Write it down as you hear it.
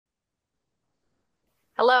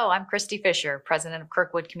Hello, I'm Christy Fisher, president of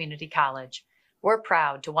Kirkwood Community College. We're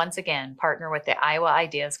proud to once again partner with the Iowa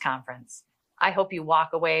Ideas Conference. I hope you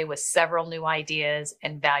walk away with several new ideas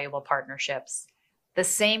and valuable partnerships. The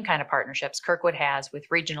same kind of partnerships Kirkwood has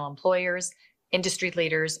with regional employers, industry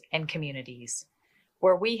leaders, and communities,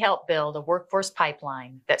 where we help build a workforce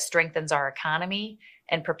pipeline that strengthens our economy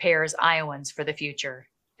and prepares Iowans for the future.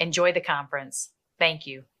 Enjoy the conference. Thank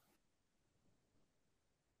you.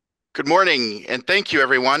 Good morning, and thank you,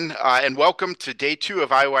 everyone, and welcome to day 2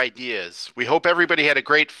 of Iowa Ideas. We hope everybody had a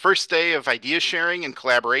great first day of idea sharing and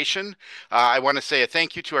collaboration. I want to say a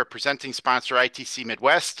thank you to our presenting sponsor, ITC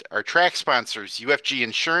Midwest, our track sponsors, UFG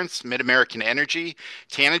Insurance, Mid-American Energy,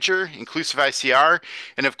 Tanager, Inclusive ICR,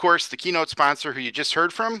 and of course, the keynote sponsor who you just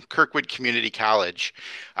heard from, Kirkwood Community College.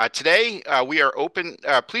 Today, we are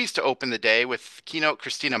pleased to open the day with keynote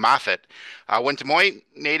Christina Moffatt. When Des Moines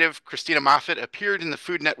native Christina Moffatt appeared in the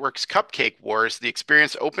Food Network's Cupcake Wars, the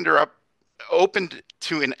experience opened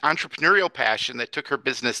to an entrepreneurial passion that took her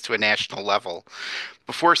business to a national level.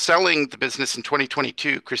 Before selling the business in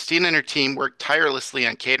 2022, Christina and her team worked tirelessly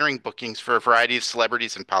on catering bookings for a variety of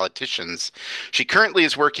celebrities and politicians. She currently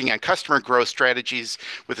is working on customer growth strategies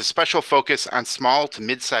with a special focus on small to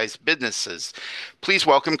mid-sized businesses. Please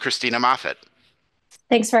welcome Christina Moffatt.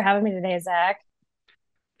 Thanks for having me today, Zach.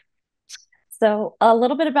 So a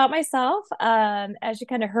little bit about myself. As you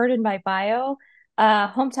kind of heard in my bio,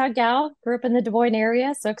 hometown gal, grew up in the Des Moines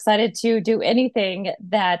area. So excited to do anything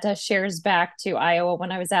that shares back to Iowa.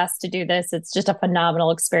 When I was asked to do this, it's just a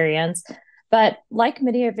phenomenal experience. But like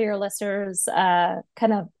many of your listeners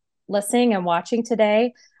kind of listening and watching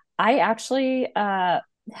today, I actually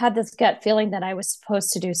had this gut feeling that I was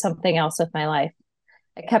supposed to do something else with my life.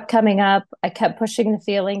 I kept coming up. I kept pushing the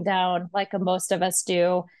feeling down like most of us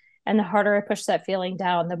do. And the harder I pushed that feeling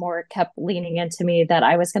down, the more it kept leaning into me that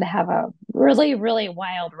I was going to have a really, really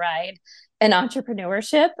wild ride in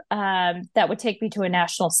entrepreneurship that would take me to a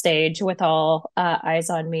national stage with all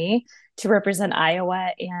eyes on me to represent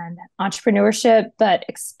Iowa and entrepreneurship, but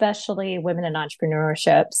especially women in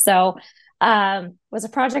entrepreneurship. So was a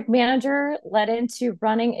project manager, led into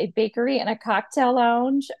running a bakery and a cocktail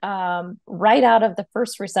lounge right out of the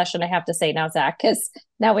first recession, I have to say now, Zach, because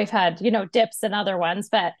now we've had, dips and other ones,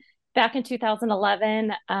 but back in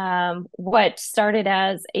 2011, what started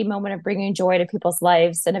as a moment of bringing joy to people's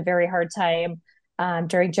lives in a very hard time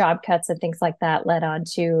during job cuts and things like that led on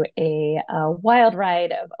to a wild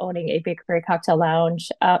ride of owning a bakery cocktail lounge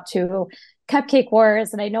up to Cupcake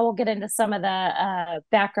Wars. And I know we'll get into some of the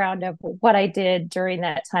background of what I did during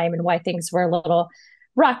that time and why things were a little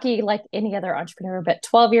rocky like any other entrepreneur. But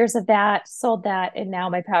 12 years of that, sold that. And now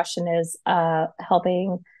my passion is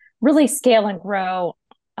helping really scale and grow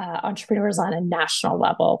entrepreneurs on a national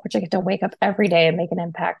level, which I get to wake up every day and make an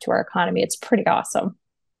impact to our economy. It's pretty awesome.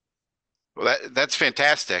 Well, that's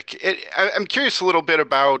fantastic. I'm curious a little bit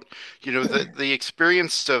about, the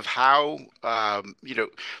experience of how,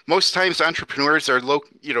 most times entrepreneurs are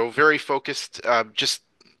very focused, just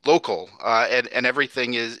local, and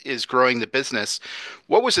everything is growing the business.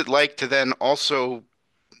 What was it like to then also,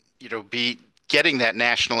 be getting that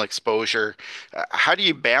national exposure? How do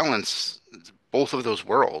you balance both of those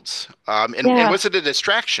worlds? And was it a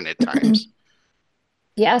distraction at times?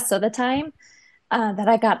 Yeah. So the time that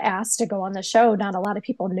I got asked to go on the show, not a lot of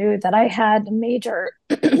people knew that I had major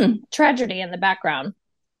tragedy in the background.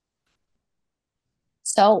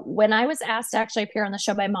 So when I was asked to actually appear on the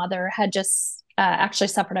show, my mother had just actually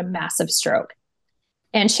suffered a massive stroke.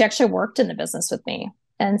 And she actually worked in the business with me.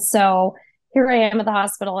 And so here I am at the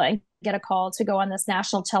hospital and get a call to go on this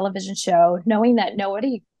national television show, knowing that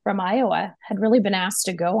nobody from Iowa had really been asked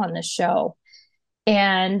to go on this show.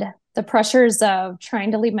 And the pressures of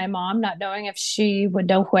trying to leave my mom, not knowing if she would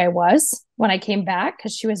know who I was when I came back,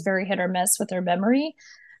 because she was very hit or miss with her memory,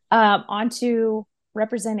 onto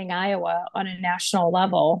representing Iowa on a national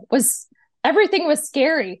level everything was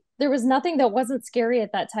scary. There was nothing that wasn't scary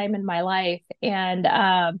at that time in my life. And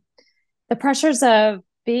the pressures of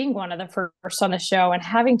being one of the first on the show and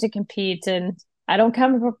having to compete. And I don't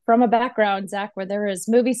come from a background, Zach, where there is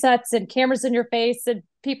movie sets and cameras in your face and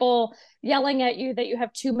people yelling at you that you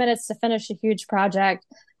have 2 minutes to finish a huge project.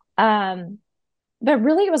 But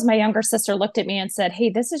really, it was my younger sister looked at me and said, "Hey,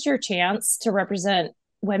 this is your chance to represent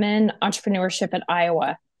women entrepreneurship in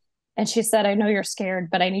Iowa." And she said, "I know you're scared,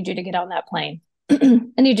 but I need you to get on that plane. I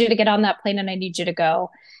need you to get on that plane and I need you to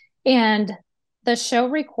go." And the show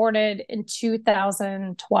recorded in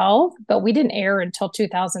 2012, but we didn't air until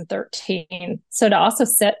 2013. So to also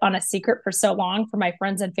sit on a secret for so long for my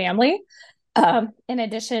friends and family, in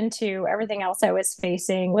addition to everything else I was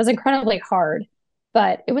facing, was incredibly hard.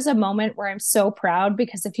 But it was a moment where I'm so proud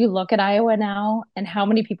because if you look at Iowa now and how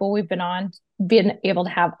many people we've been able to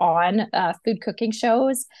have on food cooking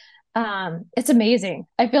shows, it's amazing.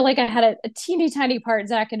 I feel like I had a teeny tiny part,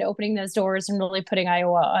 Zach, in opening those doors and really putting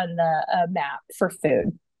Iowa on the map for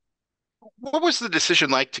food. What was the decision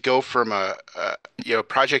like to go from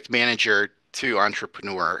project manager to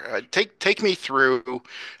entrepreneur? Take me through.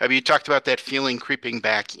 I mean, you talked about that feeling creeping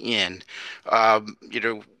back in. You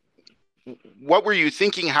know, what were you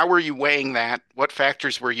thinking? How were you weighing that? What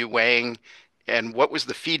factors were you weighing? And what was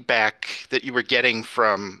the feedback that you were getting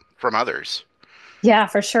from others? Yeah,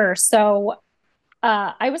 for sure. So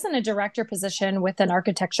I was in a director position with an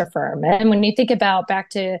architecture firm. And when you think about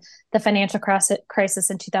back to the financial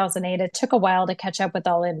crisis in 2008, it took a while to catch up with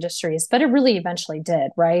all industries, but it really eventually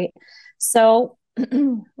did, right? So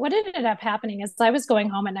what ended up happening is I was going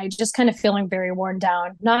home and I just kind of feeling very worn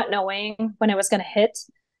down, not knowing when I was going to hit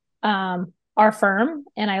our firm.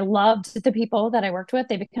 And I loved the people that I worked with.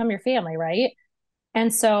 They become your family, right?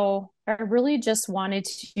 And so I really just wanted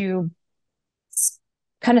to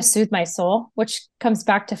kind of soothe my soul, which comes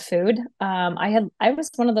back to food. I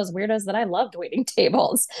was one of those weirdos that I loved waiting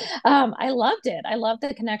tables. I loved it. I loved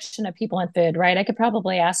the connection of people and food, right? I could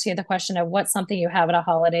probably ask you the question of what's something you have at a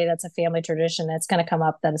holiday that's a family tradition that's going to come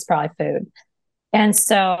up that is probably food. And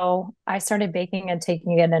so I started baking and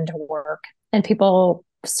taking it into work, and people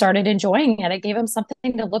started enjoying it. It gave them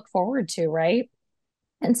something to look forward to, right?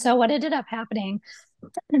 And so what ended up happening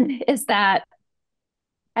is that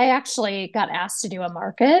I actually got asked to do a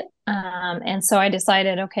market. And so I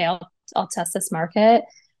decided, okay, I'll test this market.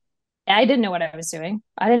 I didn't know what I was doing.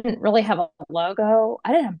 I didn't really have a logo.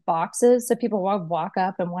 I didn't have boxes. So people would walk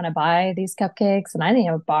up and want to buy these cupcakes. And I didn't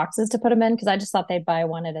have boxes to put them in because I just thought they'd buy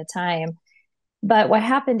one at a time. But what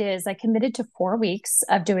happened is I committed to 4 weeks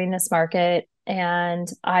of doing this market. And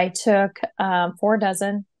I took 4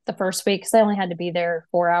 dozen the first week because I only had to be there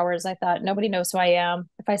 4 hours. I thought nobody knows who I am.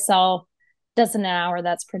 If I sell dozen an hour,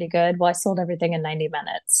 that's pretty good. Well, I sold everything in 90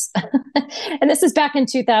 minutes. And this is back in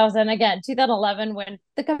 2000, again, 2011, when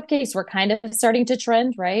the cupcakes were kind of starting to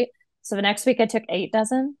trend, right? So the next week I took 8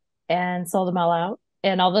 dozen and sold them all out.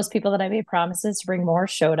 And all those people that I made promises to bring more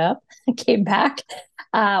showed up and came back.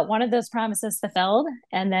 One of those promises fulfilled.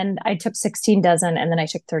 And then I took 16 dozen and then I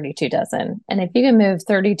took 32 dozen. And if you can move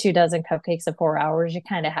 32 dozen cupcakes in 4 hours, you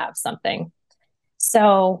kind of have something.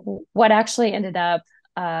 So what actually ended up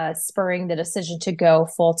spurring the decision to go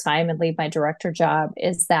full time and leave my director job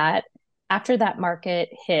is that after that market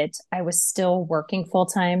hit, I was still working full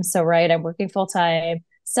time. So, right, I'm working full time,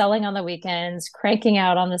 selling on the weekends, cranking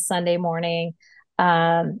out on the Sunday morning,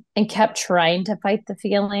 and kept trying to fight the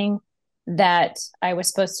feeling that I was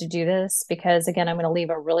supposed to do this because, again, I'm going to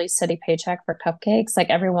leave a really steady paycheck for cupcakes.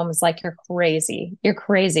 Like everyone was like, you're crazy. You're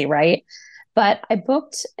crazy, right? But I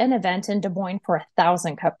booked an event in Des Moines for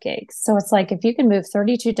 1,000 cupcakes. So it's like if you can move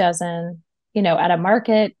 32 dozen, at a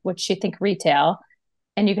market, which you think retail,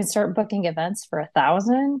 and you can start booking events for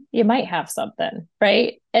 1,000, you might have something,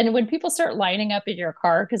 right? And when people start lining up in your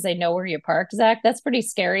car because they know where you parked, Zach, that's pretty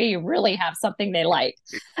scary. You really have something they like.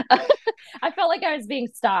 I felt like I was being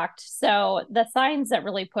stalked. So the signs that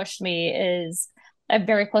really pushed me is I'm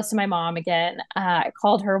very close to my mom again. I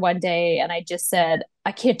called her one day and I just said,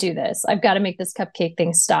 I can't do this. I've got to make this cupcake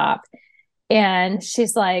thing stop. And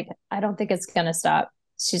she's like, I don't think it's going to stop.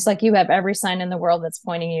 She's like, you have every sign in the world that's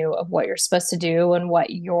pointing you of what you're supposed to do and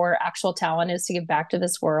what your actual talent is to give back to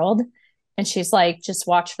this world. And she's like, just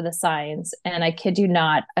watch for the signs. And I kid you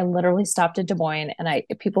not, I literally stopped in Des Moines. And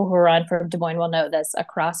people who are on from Des Moines will know this.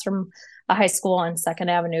 Across from a high school on Second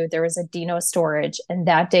Avenue, there was a Dino storage. And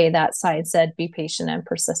that day, that sign said, be patient and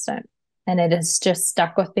persistent. And it has just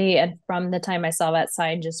stuck with me. And from the time I saw that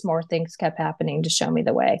sign, just more things kept happening to show me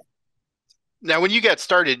the way. Now, when you got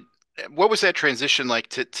started, what was that transition like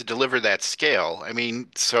to deliver that scale? I mean,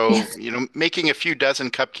 Yeah. so, making a few dozen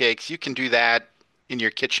cupcakes, you can do that in your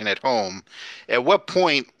kitchen at home. At what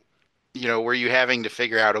point, were you having to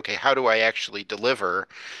figure out, okay, how do I actually deliver,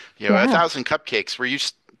 a Yeah. 1,000 cupcakes?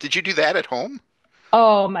 Did you do that at home?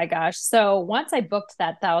 Oh my gosh. So once I booked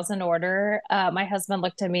that 1,000 order, my husband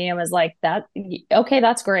looked at me and was like, okay,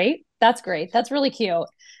 that's great. That's great. That's really cute.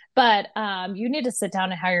 But you need to sit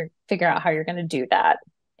down and figure out how you're going to do that.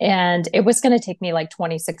 And it was going to take me like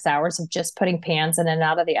 26 hours of just putting pans in and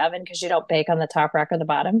out of the oven because you don't bake on the top rack or the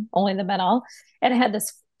bottom, only the middle. And I had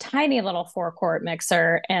this tiny little 4-quart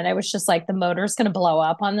mixer. And it was just like the motor's going to blow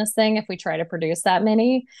up on this thing if we try to produce that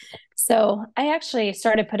many. So I actually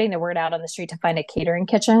started putting the word out on the street to find a catering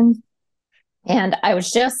kitchen. And I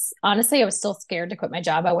was just, honestly, I was still scared to quit my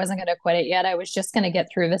job. I wasn't going to quit it yet. I was just going to get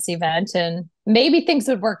through this event and maybe things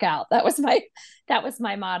would work out. That was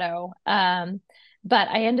my motto. But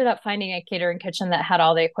I ended up finding a catering kitchen that had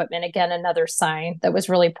all the equipment. Again, another sign that was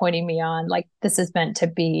really pointing me on, like, this is meant to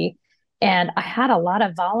be. And I had a lot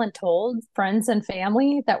of voluntold friends and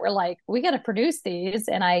family that were like, we got to produce these.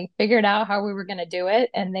 And I figured out how we were going to do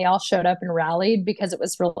it. And they all showed up and rallied because it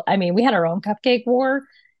was real. I mean, we had our own cupcake war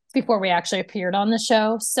before we actually appeared on the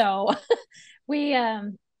show. So we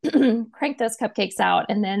cranked those cupcakes out.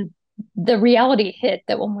 And then the reality hit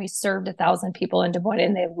that when we served 1,000 people in Des Moines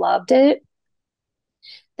and they loved it,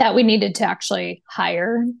 that we needed to actually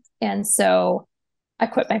hire. And so I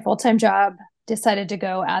quit my full-time job, decided to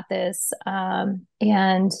go at this.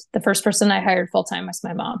 And the first person I hired full-time was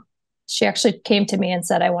my mom. She actually came to me and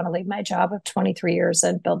said, I want to leave my job of 23 years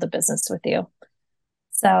and build a business with you.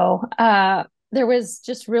 So there was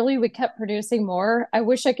just really, we kept producing more. I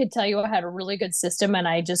wish I could tell you I had a really good system and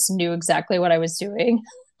I just knew exactly what I was doing.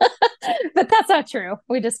 But that's not true.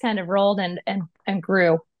 We just kind of rolled and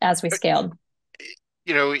grew as we scaled.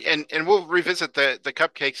 And we'll revisit the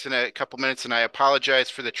cupcakes in a couple minutes, and I apologize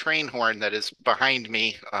for the train horn that is behind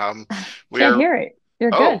me. Can't hear it.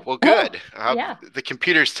 You're good. Well, good. Yeah. The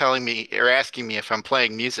computer's telling me or asking me if I'm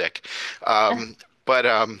playing music. But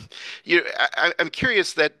I'm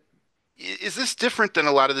curious that is this different than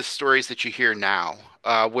a lot of the stories that you hear now,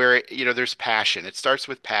 where there's passion. It starts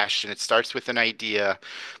with passion. It starts with an idea,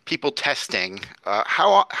 people testing.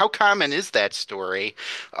 How common is that story?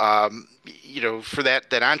 For that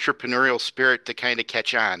entrepreneurial spirit to kind of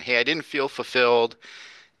catch on. Hey, I didn't feel fulfilled,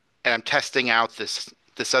 and I'm testing out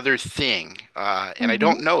this other thing, and I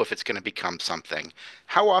don't know if it's going to become something.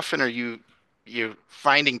 How often are you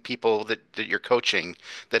finding people that you're coaching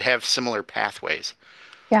that have similar pathways?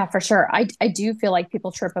 Yeah, for sure. I do feel like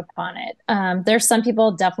people trip upon it. There's some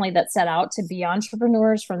people definitely that set out to be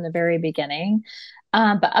entrepreneurs from the very beginning.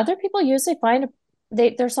 But other people usually find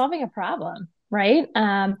they're solving a problem, right?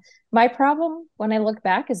 My problem when I look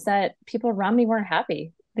back is that people around me weren't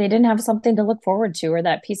happy. They didn't have something to look forward to or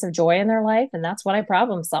that piece of joy in their life. And that's what I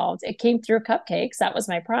problem solved. It came through cupcakes. That was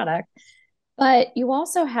my product. But you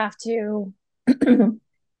also have to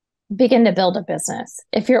begin to build a business.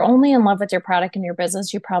 If you're only in love with your product and your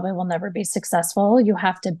business, you probably will never be successful. You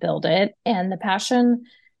have to build it. And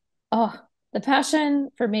oh, the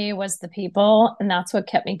passion for me was the people, and that's what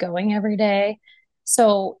kept me going every day.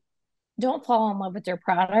 So don't fall in love with your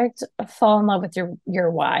product, fall in love with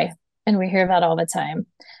your why. And we hear that all the time.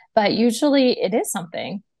 But usually it is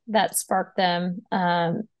something that sparked them,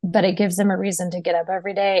 but it gives them a reason to get up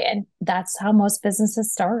every day. And that's how most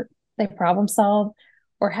businesses start. They problem solve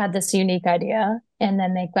or had this unique idea, and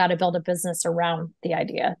then they've got to build a business around the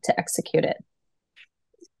idea to execute it.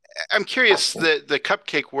 I'm curious, the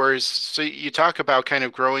cupcake wars. So you talk about kind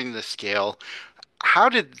of growing the scale. How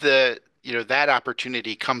did that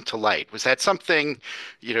opportunity come to light? Was that something,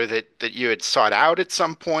 that you had sought out at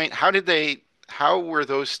some point? How were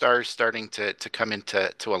those stars starting to come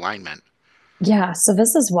into alignment? Yeah, so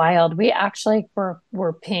this is wild. We actually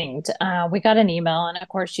were pinged. We got an email, and of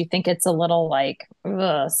course, you think it's a little like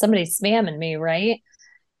somebody spamming me, right?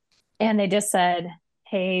 And they just said,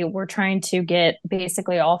 "Hey, we're trying to get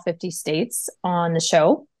basically all 50 states on the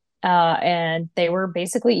show," and they were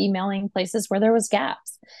basically emailing places where there was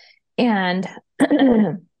gaps, and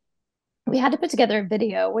we had to put together a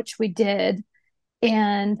video, which we did,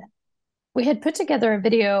 and we had put together a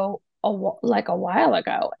video like a while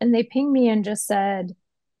ago, and they pinged me and just said,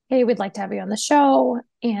 "Hey, we'd like to have you on the show."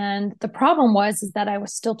 And the problem was is that I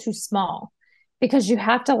was still too small because you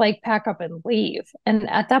have to like pack up and leave. And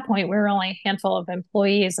at that point, we were only a handful of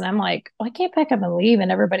employees, and I'm like, well, I can't pack up and leave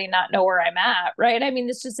and everybody not know where I'm at, right? I mean,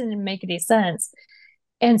 this just didn't make any sense.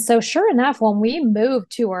 And so, sure enough, when we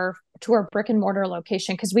moved to our brick and mortar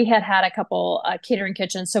location, because we had a couple catering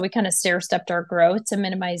kitchens, so we kind of stair stepped our growth to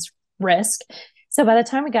minimize risk. So by the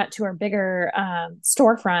time we got to our bigger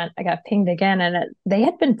storefront, I got pinged again, and they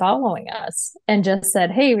had been following us and just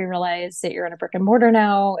said, "Hey, we realize that you're in a brick and mortar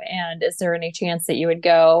now, and is there any chance that you would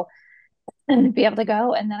go and be able to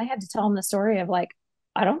go?" And then I had to tell them the story of like,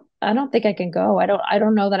 I don't think I can go. I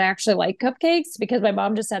don't know that I actually like cupcakes because my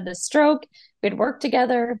mom just had this stroke. We'd worked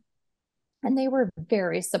together, and they were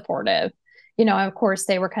very supportive. Of course,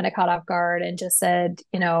 they were kind of caught off guard and just said,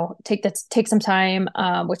 take some time,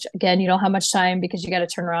 which again, you don't have much time because you got to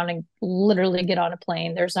turn around and literally get on a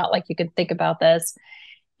plane. There's not like you could think about this.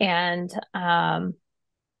 And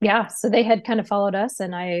yeah, so they had kind of followed us,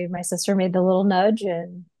 and my sister made the little nudge,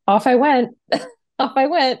 and off I went. Off I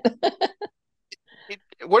went.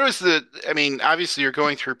 what was I mean, obviously you're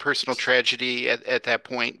going through personal tragedy at that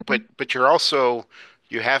point, Mhm. but you're also,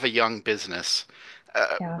 you have a young business.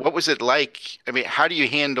 Yeah. What was it like? I mean, how do you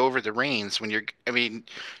hand over the reins when I mean,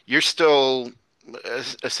 you're still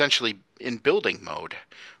essentially in building mode. How,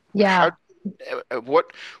 Yeah.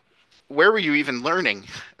 what, where were you even learning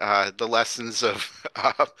the lessons of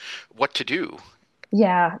what to do?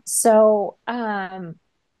 Yeah. So,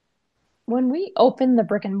 when we opened the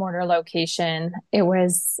brick and mortar location, it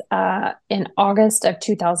was in August of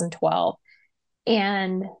 2012.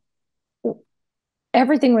 And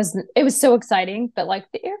everything was, it was so exciting, but like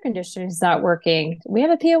the air conditioning is not working. We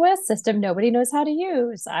have a POS system nobody knows how to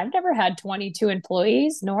use. I've never had 22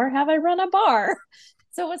 employees, nor have I run a bar.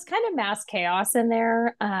 So it was kind of mass chaos in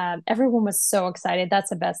there. Everyone was so excited.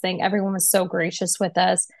 That's the best thing. Everyone was so gracious with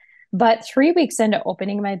us. But 3 weeks into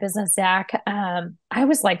opening my business, Zach, I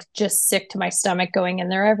was like just sick to my stomach going in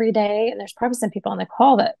there every day. And there's probably some people on the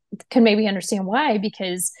call that can maybe understand why,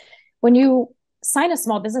 because when you sign a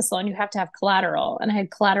small business loan, you have to have collateral. And I had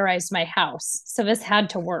collateralized my house. So this had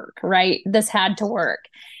to work, right? This had to work.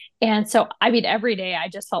 And so, I mean, every day I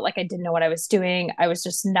just felt like I didn't know what I was doing. I was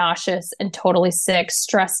just nauseous and totally sick,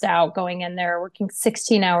 stressed out, going in there, working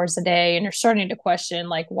 16 hours a day. And you're starting to question,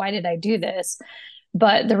 like, why did I do this?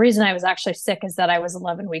 But the reason I was actually sick is that I was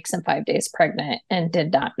 11 weeks and 5 days pregnant and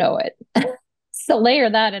did not know it. So layer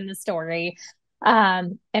that in the story.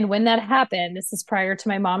 And when that happened, this is prior to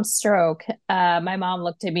my mom's stroke, my mom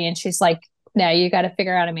looked at me and she's like, now you got to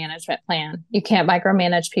figure out a management plan. You can't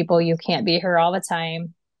micromanage people. You can't be here all the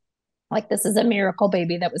time. Like, this is a miracle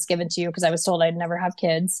baby that was given to you, because I was told I'd never have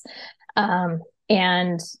kids.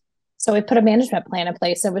 And so we put a management plan in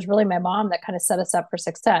place. It was really my mom that kind of set us up for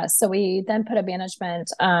success. So we then put a management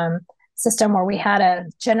system where we had a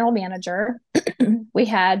general manager, we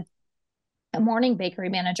had a morning bakery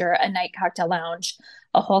manager, a night cocktail lounge,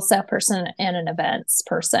 a wholesale person, and an events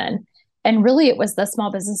person. And really, it was the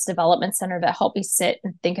Small Business Development Center that helped me sit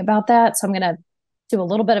and think about that. So I'm going to do a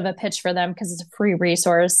little bit of a pitch for them because it's a free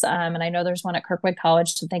resource. And I know there's one at Kirkwood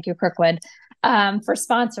College. So thank you, Kirkwood, for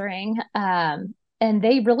sponsoring. And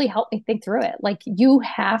they really helped me think through it. Like, you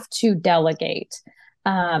have to delegate.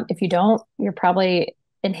 If you don't, you're probably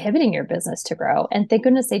inhibiting your business to grow. And thank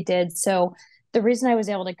goodness they did. So the reason I was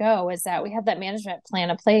able to go is that we had that management plan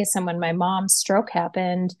in place. And when my mom's stroke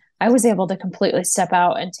happened, I was able to completely step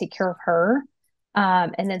out and take care of her,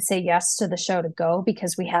 and then say yes to the show to go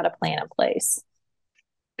because we had a plan in place.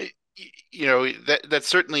 You know, that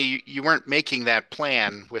certainly you weren't making that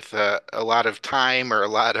plan with a lot of time or a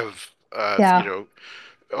lot of Yeah.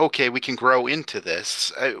 okay, we can grow into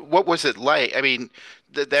this. What was it like? I mean,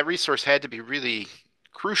 that resource had to be really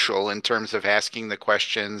crucial in terms of asking the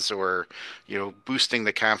questions or, boosting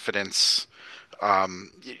the confidence.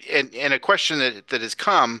 Um, and a question that has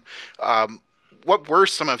come, what were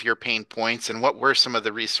some of your pain points and what were some of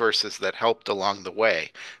the resources that helped along the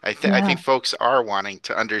way? I think Yeah. folks are wanting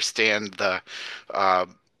to understand uh,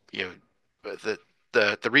 you know, the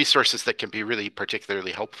the resources that can be really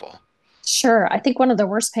particularly helpful. Sure. I think one of the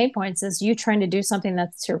worst pain points is you trying to do something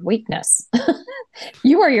that's your weakness.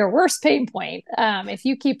 You are your worst pain point. If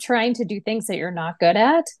you keep trying to do things that you're not good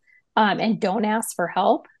at, and don't ask for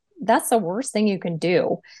help, that's the worst thing you can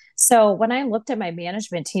do. So when I looked at my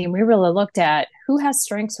management team, we really looked at who has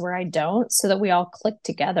strengths where I don't, so that we all click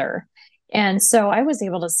together. And so I was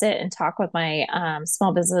able to sit and talk with my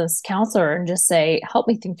small business counselor and just say, help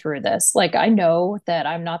me think through this. Like, I know that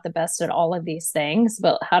I'm not the best at all of these things,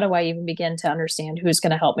 but how do I even begin to understand who's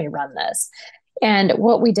going to help me run this? And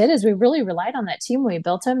what we did is we really relied on that team when we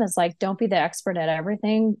built them, is like, don't be the expert at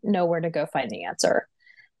everything, know where to go find the answer.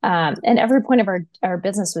 And every point of our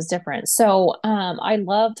business was different. So I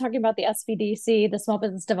love talking about the SBDC, the Small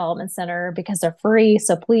Business Development Center, because they're free.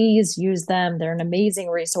 So please use them. They're an amazing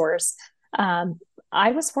resource. Um,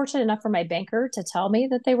 I was fortunate enough for my banker to tell me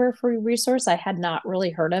that they were a free resource. I had not really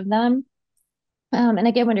heard of them. And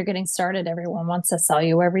again, when you're getting started, everyone wants to sell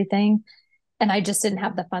you everything. And I just didn't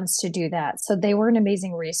have the funds to do that. So they were an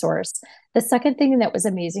amazing resource. The second thing that was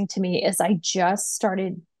amazing to me is I just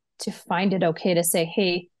started to find it okay to say,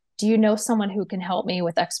 hey, do you know someone who can help me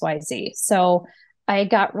with XYZ? So I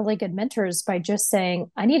got really good mentors by just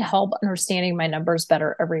saying, I need help understanding my numbers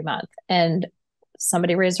better every month. And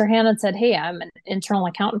somebody raised their hand and said, hey, I'm an internal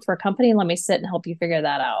accountant for a company. Let me sit and help you figure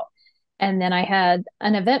that out. And then I had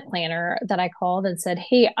an event planner that I called and said,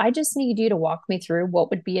 hey, I just need you to walk me through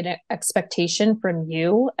what would be an expectation from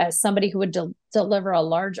you as somebody who would deliver a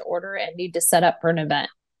large order and need to set up for an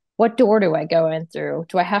event. What door do I go in through?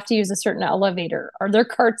 Do I have to use a certain elevator? Are there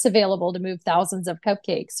carts available to move thousands of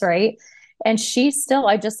cupcakes? Right. And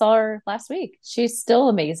I just saw her last week. She's still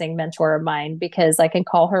an amazing mentor of mine because I can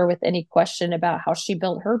call her with any question about how she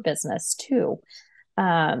built her business too.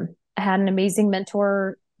 I had an amazing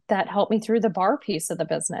mentor that helped me through the bar piece of the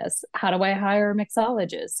business. How do I hire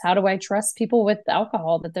mixologists? How do I trust people with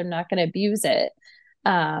alcohol that they're not going to abuse it?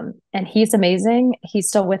 And he's amazing. He's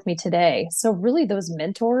still with me today. So really those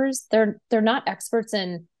mentors, they're not experts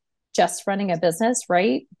in just running a business,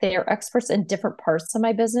 right? They are experts in different parts of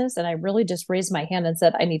my business. And I really just raised my hand and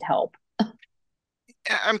said, I need help.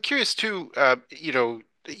 I'm curious too,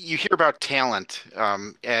 you hear about talent,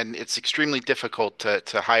 and it's extremely difficult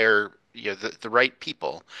to hire, the right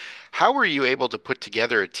people. How were you able to put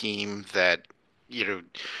together a team that, you know,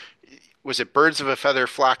 was it birds of a feather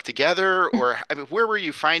flock together, or I mean, where were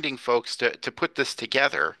you finding folks to put this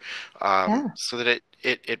together, Yeah. so that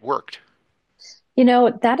it worked?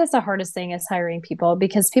 That is the hardest thing is hiring people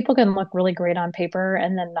because people can look really great on paper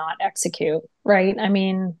and then not execute, right? I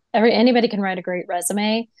mean, anybody can write a great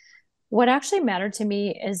resume. What actually mattered to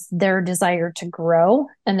me is their desire to grow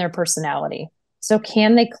and their personality. So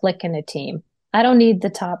can they click in a team? I don't need the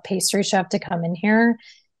top pastry chef to come in here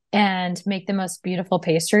and make the most beautiful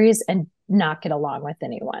pastries and not get along with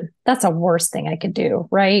anyone. That's the worst thing I could do,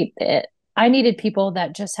 right? I needed people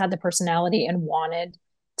that just had the personality and wanted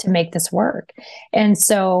to make this work. And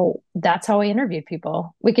so that's how I interviewed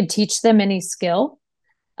people. We could teach them any skill,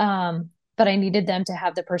 but I needed them to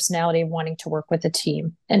have the personality of wanting to work with a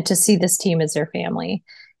team and to see this team as their family.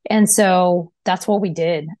 And so that's what we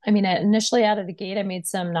did. I mean, initially out of the gate, I made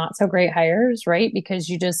some not so great hires, right? Because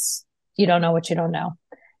you don't know what you don't know.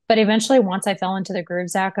 But eventually, once I fell into the groove,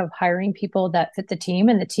 Zach, of hiring people that fit the team,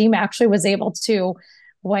 and the team actually was able to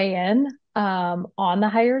weigh in on the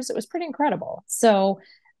hires, it was pretty incredible. So,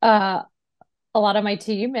 uh, a lot of my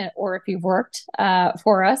team, or if you've worked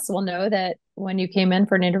for us, will know that when you came in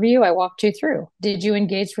for an interview, I walked you through. Did you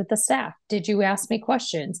engage with the staff? Did you ask me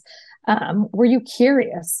questions? Were you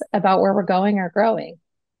curious about where we're going or growing?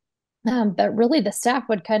 But really, the staff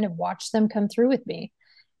would kind of watch them come through with me.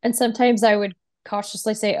 And sometimes I would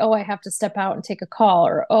cautiously say, oh, I have to step out and take a call,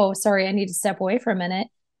 or oh, sorry, I need to step away for a minute.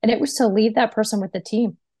 And it was to leave that person with the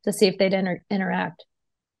team to see if they'd interact.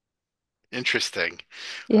 Interesting.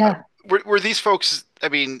 Uh, Yeah. were these folks, I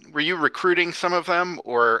mean, were you recruiting some of them,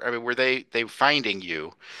 or I mean, were they finding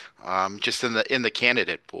you, just in the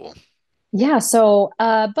candidate pool? Yeah. So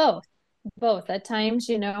both at times,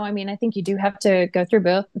 I mean, I think you do have to go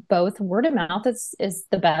through both. Word of mouth is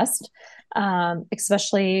the best,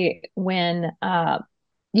 especially when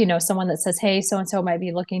someone that says, hey, so and so might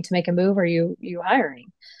be looking to make a move. Are you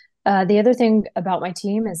hiring? The other thing about my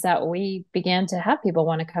team is that we began to have people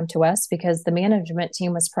want to come to us because the management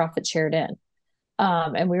team was profit shared in.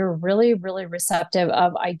 And we were really, really receptive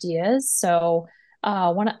of ideas. So,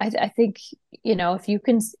 I think, if you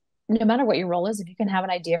can, no matter what your role is, if you can have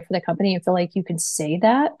an idea for the company and feel like you can say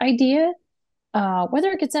that idea,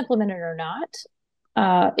 whether it gets implemented or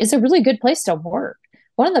not, is a really good place to work.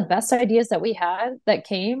 One of the best ideas that we had that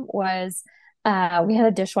came was we had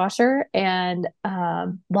a dishwasher and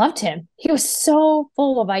loved him. He was so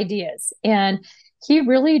full of ideas. And he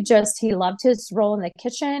loved his role in the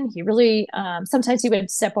kitchen. He really, sometimes he would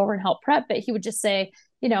step over and help prep, but he would just say,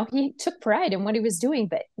 he took pride in what he was doing.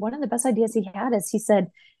 But one of the best ideas he had is he said,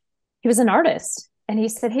 he was an artist. And he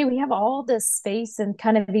said, hey, we have all this space and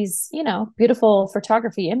kind of these, beautiful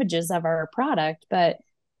photography images of our product. But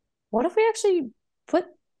what if we actually put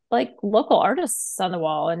like local artists on the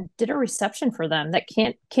wall and did a reception for them that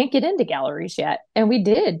can't get into galleries yet? And we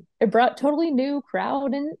did. It brought totally new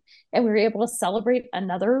crowd and we were able to celebrate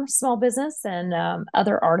another small business and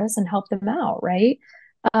other artists and help them out, right?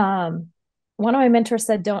 Um, One of my mentors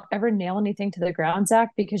said, don't ever nail anything to the ground, Zach,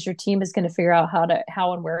 because your team is going to figure out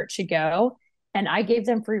how and where it should go. And I gave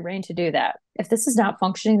them free reign to do that. If this is not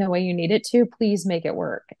functioning the way you need it to, please make it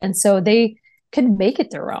work. And so they could make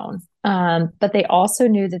it their own. But they also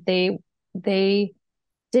knew that they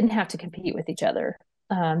didn't have to compete with each other.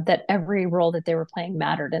 That every role that they were playing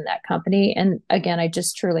mattered in that company. And again, I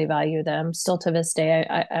just truly value them. Still to this day,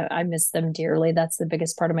 I miss them dearly. That's the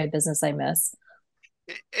biggest part of my business I miss.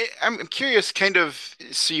 I'm curious, kind of,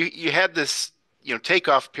 so you had this,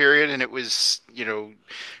 takeoff period, and it was,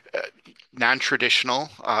 uh, non-traditional,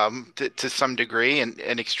 to some degree,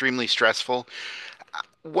 and extremely stressful.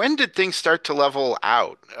 When did things start to level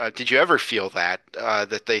out? Did you ever feel that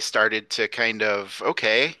they started to kind of,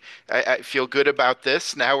 okay, I feel good about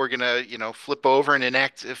this. Now we're gonna, flip over and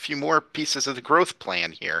enact a few more pieces of the growth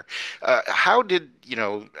plan here. How did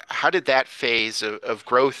that phase of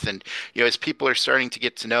growth, and as people are starting to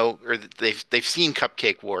get to know, or they've seen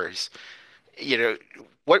Cupcake Wars, you know,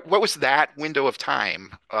 what was that window of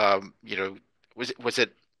time? Was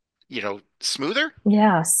it, smoother?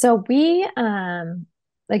 Yeah. So we,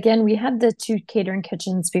 again, we had the two catering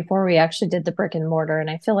kitchens before we actually did the brick and mortar. And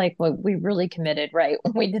I feel like we really committed, right,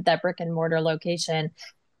 when we did that brick and mortar location,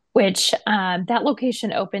 which that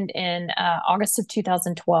location opened in August of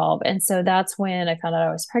 2012. And so that's when I found out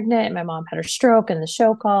I was pregnant and my mom had her stroke and the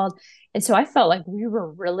show called. And so I felt like we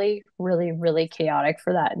were really, really, really chaotic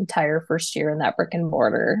for that entire first year in that brick and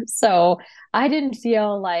mortar. So I didn't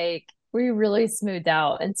feel like we really smoothed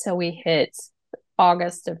out until we hit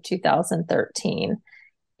August of 2013.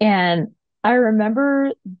 And I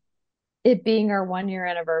remember it being our 1 year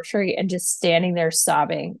anniversary and just standing there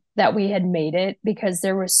sobbing that we had made it because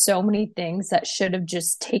there were so many things that should have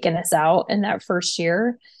just taken us out in that first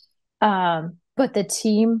year. But the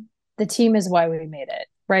team is why we made it,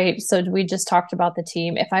 right? So we just talked about the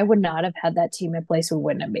team. If I would not have had that team in place, we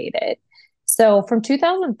wouldn't have made it. So from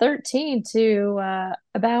 2013 to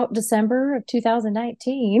about December of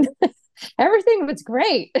 2019, everything was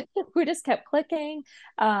great. We just kept clicking.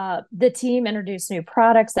 The team introduced new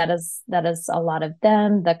products. That is a lot of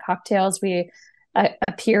them. The cocktails, we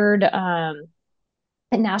appeared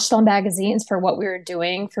in national magazines for what we were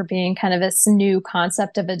doing, for being kind of this new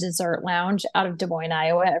concept of a dessert lounge out of Des Moines,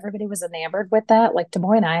 Iowa. Everybody was enamored with that. Like, Des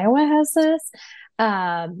Moines, Iowa has this.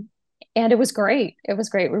 And it was great. It was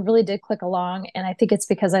great. We really did click along. And I think it's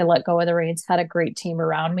because I let go of the reins, had a great team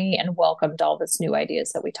around me, and welcomed all this new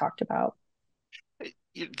ideas that we talked about.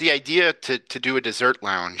 The idea to do a dessert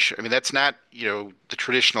lounge, I mean, that's not, the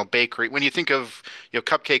traditional bakery. When you think of,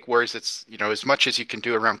 Cupcake Wars, it's, as much as you can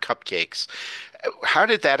do around cupcakes. How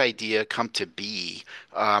did that idea come to be?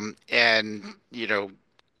 And,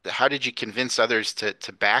 how did you convince others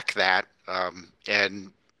to back that?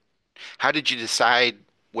 And how did you decide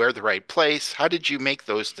where the right place? How did you make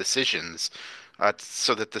those decisions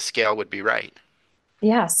so that the scale would be right?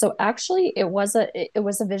 Yeah, so actually it was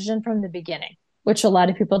a vision from the beginning, which a lot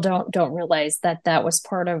of people don't realize that that was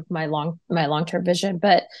part of my long-term vision.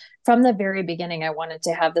 But from the very beginning, I wanted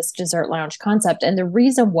to have this dessert lounge concept. And the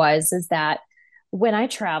reason is that when I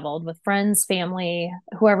traveled with friends, family,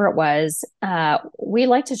 whoever it was, we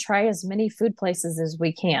like to try as many food places as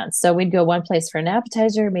we can. So we'd go one place for an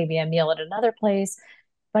appetizer, maybe a meal at another place,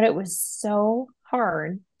 but it was so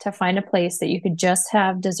hard to find a place that you could just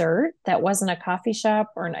have dessert that wasn't a coffee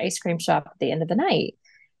shop or an ice cream shop at the end of the night.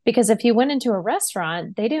 Because if you went into a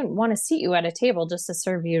restaurant, they didn't want to seat you at a table just to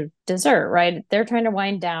serve you dessert, right? They're trying to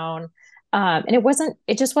wind down. And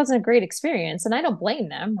it just wasn't a great experience. And I don't blame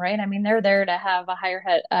them, right? I mean, they're there to have a higher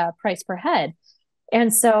price per head.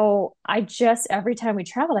 And so every time we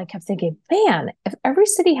traveled, I kept thinking, man, if every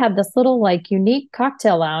city had this little like unique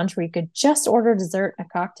cocktail lounge where you could just order dessert and a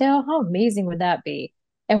cocktail, how amazing would that be?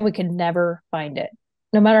 And we could never find it,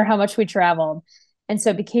 no matter how much we traveled. And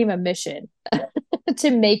so it became a mission to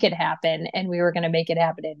make it happen. And we were going to make it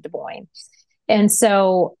happen in Des Moines. And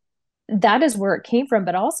so that is where it came from.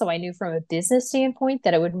 But also, I knew from a business standpoint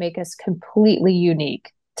that it would make us completely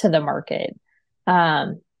unique to the market.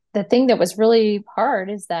 The thing that was really hard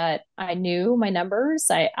is that I knew my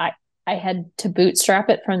numbers. I had to bootstrap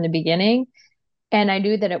it from the beginning, and I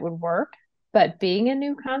knew that it would work. But being a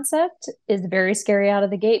new concept is very scary out of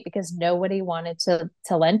the gate because nobody wanted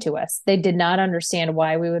to lend to us. They did not understand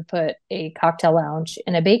why we would put a cocktail lounge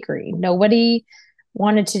in a bakery. Nobody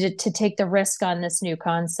wanted to take the risk on this new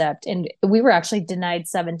concept. And we were actually denied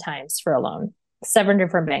 7 times for a loan. 7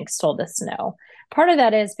 different banks told us no. Part of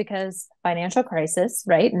that is because financial crisis,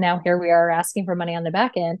 right? And now here we are asking for money on the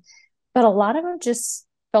back end. But a lot of them just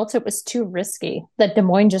felt it was too risky, that Des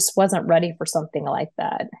Moines just wasn't ready for something like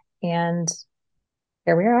that. And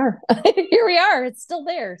here we are. Here we are. It's still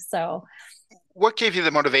there. So What gave you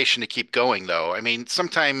the motivation to keep going, though? I mean,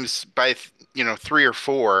 sometimes by, 3 or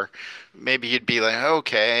 4, maybe you'd be like,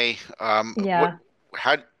 okay, yeah,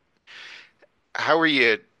 how, how are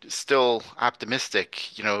you still optimistic,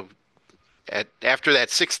 after that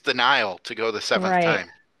sixth denial to go the seventh right. time?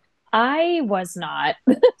 I was not,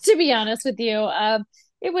 to be honest with you.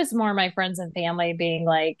 It was more my friends and family being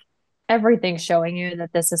like, everything's showing you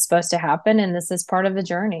that this is supposed to happen and this is part of the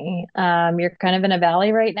journey. You're kind of in a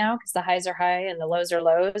valley right now because the highs are high and the lows are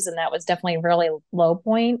lows. And that was definitely a really low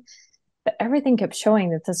point. But everything kept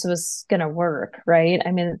showing that this was going to work, right?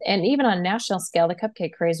 I mean, and even on a national scale, the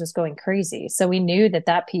cupcake craze was going crazy. So we knew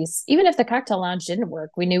that piece, even if the cocktail lounge didn't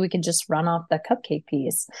work, we knew we could just run off the cupcake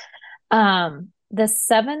piece. The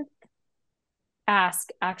seventh ask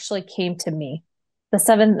actually came to me. The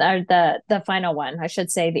seventh, or the final one, I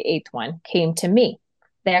should say, the eighth one came to me.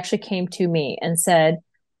 They actually came to me and said,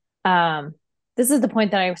 this is the point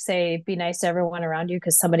that I say be nice to everyone around you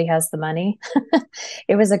because somebody has the money.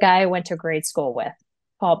 It was a guy I went to grade school with,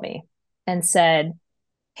 called me and said,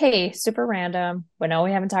 hey, super random. We know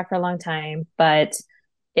we haven't talked for a long time, but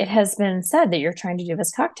it has been said that you're trying to do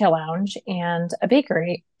this cocktail lounge and a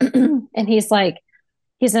bakery. And he's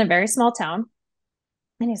in a very small town.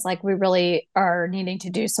 And he's like, we really are needing to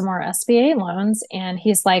do some more SBA loans. And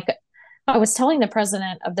he's like, I was telling the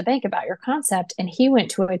president of the bank about your concept, and he went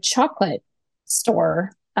to a chocolate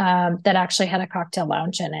store that actually had a cocktail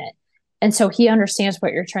lounge in it. And so he understands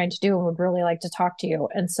what you're trying to do and would really like to talk to you.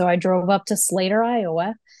 And so I drove up to Slater,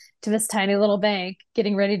 Iowa, to this tiny little bank,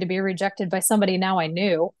 getting ready to be rejected by somebody now I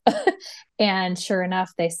knew. And sure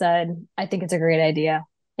enough, they said, I think it's a great idea.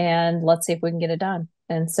 And let's see if we can get it done.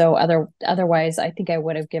 And so otherwise, I think I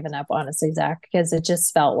would have given up, honestly, Zach, because it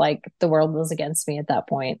just felt like the world was against me at that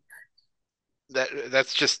point.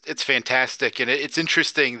 It's fantastic. And it's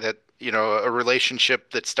interesting that, a relationship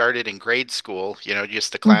that started in grade school,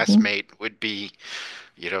 just a Mm-hmm. classmate would be,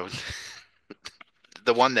 you know,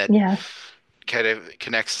 the one that Yeah. kind of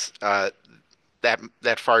connects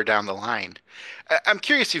that far down the line. I'm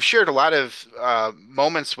curious, you've shared a lot of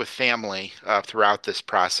moments with family throughout this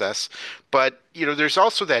process, but there's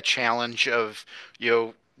also that challenge of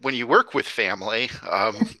when you work with family,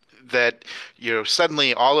 that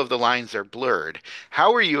suddenly all of the lines are blurred.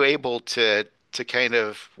 How are you able to kind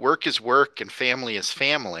of work is work and family is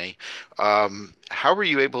family? How are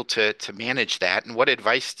you able to manage that, and what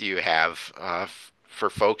advice do you have for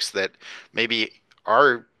folks that maybe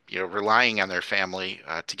are relying on their family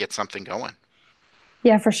to get something going?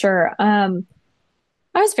 Yeah, for sure.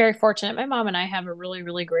 I was very fortunate. My mom and I have a really,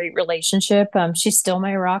 really great relationship. She's still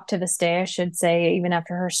my rock to this day, I should say, even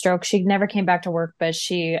after her stroke. She never came back to work, but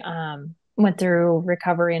she went through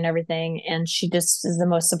recovery and everything. And she just is the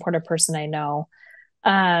most supportive person I know.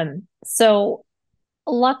 So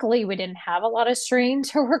luckily, we didn't have a lot of strain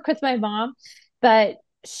to work with my mom, but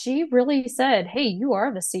she really said, hey, you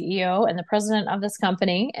are the CEO and the president of this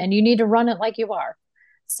company, and you need to run it like you are.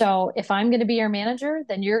 So if I'm going to be your manager,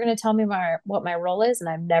 then you're going to tell me what my role is, and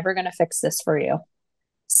I'm never going to fix this for you.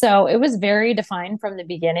 So it was very defined from the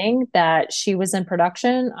beginning that she was in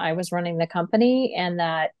production, I was running the company, and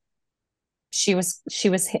that she was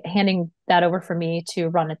handing that over for me to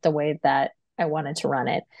run it the way that I wanted to run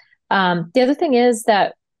it. The other thing is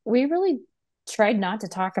that we really tried not to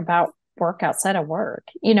talk about work outside of work.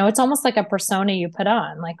 It's almost like a persona you put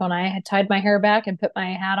on. Like when I had tied my hair back and put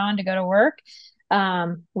my hat on to go to work,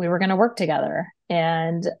 we were going to work together.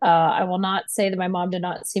 And I will not say that my mom did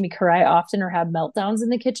not see me cry often or have meltdowns in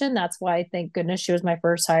the kitchen. That's why, thank goodness, she was my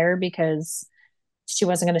first hire, because she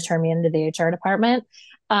wasn't going to turn me into the HR department.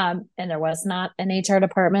 And there was not an HR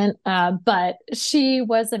department, but she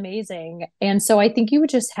was amazing. And so I think you would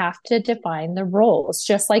just have to define the roles,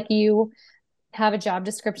 just like you have a job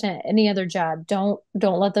description, any other job. Don't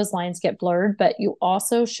let those lines get blurred. But you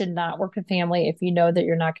also should not work with family if you know that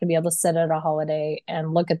you're not going to be able to sit at a holiday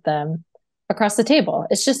and look at them across the table.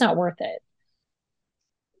 It's just not worth it.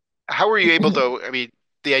 How are you able to, I mean,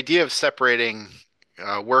 the idea of separating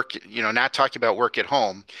work, not talking about work at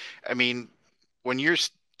home. I mean, when you're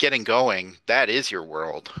getting going, that is your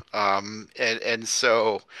world. And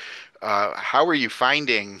so how are you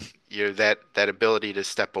finding that ability to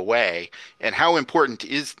step away, and how important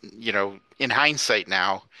is, in hindsight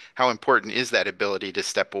now, how important is that ability to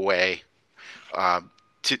step away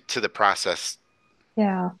to the process?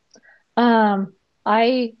 Yeah.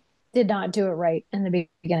 I did not do it right in the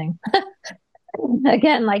beginning.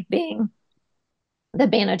 Again, like being the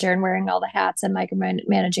manager and wearing all the hats and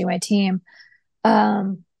micromanaging my team.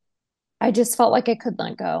 Um, I just felt like I could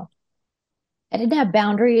not go. I didn't have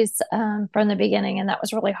boundaries from the beginning, and that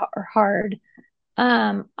was really hard.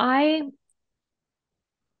 I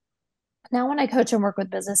Now when I coach and work with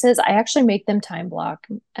businesses, I actually make them time block.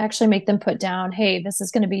 I actually make them put down, hey, this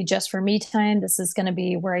is going to be just for me time. This is going to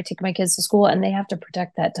be where I take my kids to school, and they have to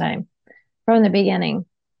protect that time from the beginning.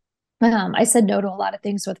 I said no to a lot of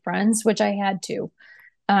things with friends, which I had to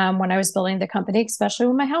when I was building the company, especially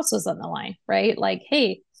when my house was on the line, right? Like,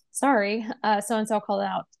 hey, sorry, so and so called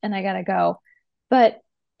out and I got to go. But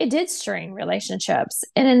it did strain relationships.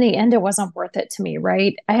 And in the end, it wasn't worth it to me,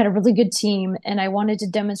 right? I had a really good team, and I wanted to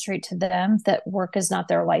demonstrate to them that work is not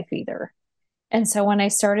their life either. And so when I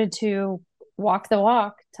started to walk the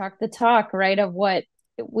walk, talk the talk, right, of what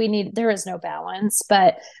we need, there is no balance,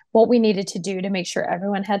 but what we needed to do to make sure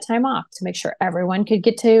everyone had time off, to make sure everyone could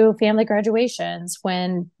get to family graduations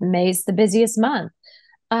when May's the busiest month.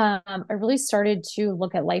 I really started to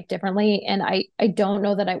look at life differently. And I don't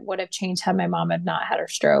know that I would have changed had my mom had not had her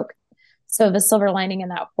stroke. So the silver lining in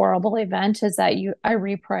that horrible event is that I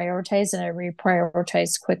reprioritized and I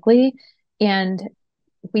reprioritized quickly. And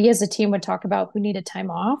we as a team would talk about who needed time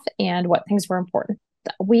off and what things were important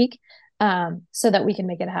that week, so that we can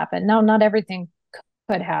make it happen. Now, not everything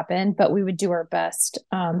could happen, but we would do our best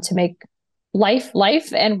to make life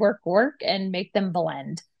and work and make them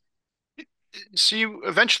blend. So you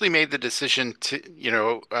eventually made the decision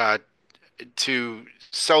to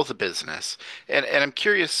sell the business. And I'm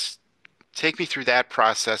curious, take me through that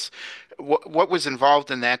process. What was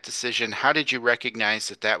involved in that decision? How did you recognize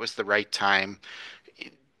that that was the right time?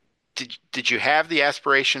 Did you have the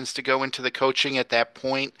aspirations to go into the coaching at that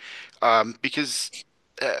point? Because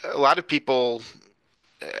a lot of people,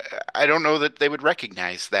 I don't know that they would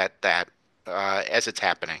recognize that as it's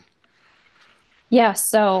happening. Yeah,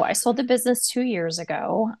 so I sold the business 2 years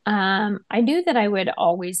ago. I knew that I would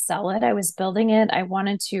always sell it. I was building it. I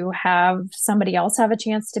wanted to have somebody else have a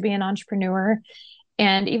chance to be an entrepreneur.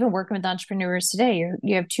 And even working with entrepreneurs today,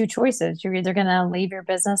 you have two choices. You're either going to leave your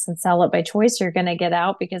business and sell it by choice, or you're going to get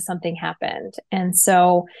out because something happened. And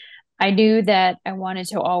so I knew that I wanted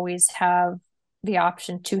to always have the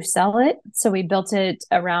option to sell it. So we built it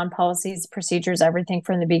around policies, procedures, everything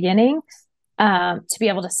from the beginning, to be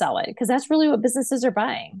able to sell it. Because that's really what businesses are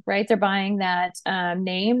buying, right? They're buying that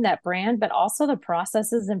name, that brand, but also the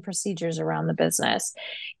processes and procedures around the business.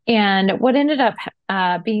 And what ended up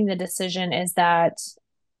being the decision is that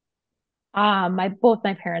my both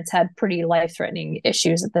my parents had pretty life-threatening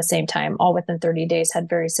issues at the same time, all within 30 days, had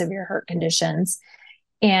very severe heart conditions.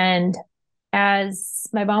 And as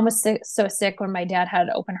my mom was so sick when my dad had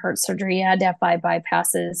open heart surgery, he had to have 5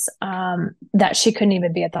 bypasses, that she couldn't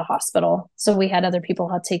even be at the hospital. So we had other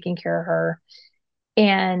people out taking care of her.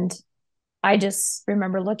 And I just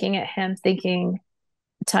remember looking at him thinking,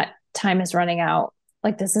 time is running out.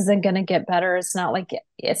 Like, this isn't going to get better. It's not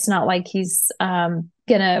like he's going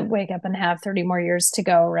to wake up and have 30 more years to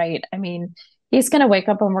go, right? I mean, he's going to wake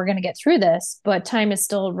up and we're going to get through this, but time is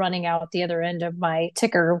still running out at the other end of my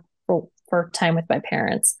ticker for time with my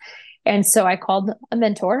parents. And so I called a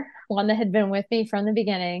mentor, one that had been with me from the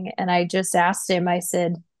beginning, and I just asked him, I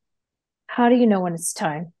said, how do you know when it's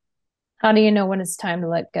time? How do you know when it's time to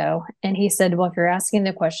let go? And he said, well, if you're asking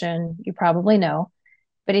the question, you probably know.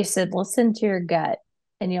 But he said, listen to your gut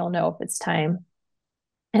and you'll know if it's time.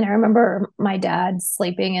 And I remember my dad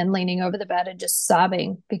sleeping and leaning over the bed and just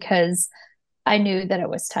sobbing because I knew that it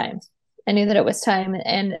was time. I knew that it was time.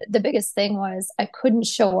 And the biggest thing was I couldn't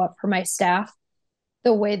show up for my staff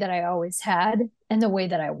the way that I always had and the way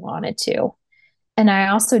that I wanted to. And I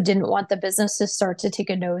also didn't want the business to start to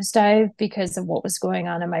take a nosedive because of what was going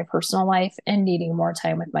on in my personal life and needing more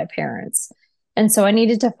time with my parents. And so I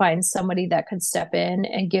needed to find somebody that could step in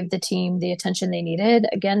and give the team the attention they needed.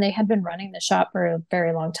 Again, they had been running the shop for a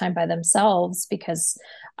very long time by themselves because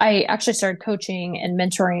I actually started coaching and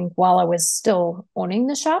mentoring while I was still owning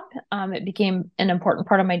the shop. It became an important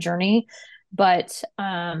part of my journey. But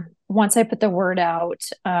once I put the word out,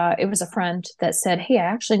 it was a friend that said, hey, I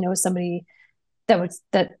actually know somebody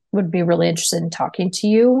that would be really interested in talking to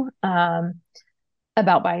you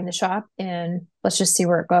about buying the shop, and let's just see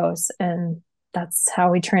where it goes. And that's how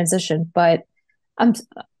we transitioned. But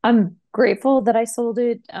I'm grateful that I sold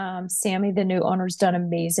it. Sammy, the new owner's done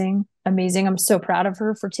amazing. I'm so proud of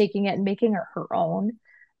her for taking it and making it her own.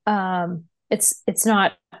 It's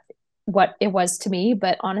not what it was to me,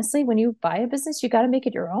 but honestly, when you buy a business, you got to make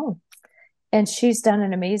it your own. And she's done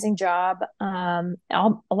an amazing job. A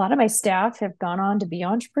lot of my staff have gone on to be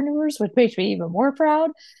entrepreneurs, which makes me even more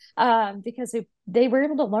proud, because they were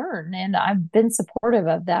able to learn, and I've been supportive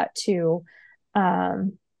of that too.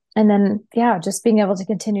 And then, yeah, just being able to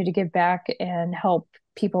continue to give back and help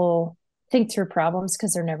people think through problems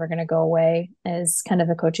because they're never going to go away is kind of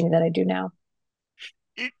the coaching that I do now.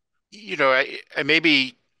 I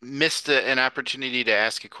maybe missed an opportunity to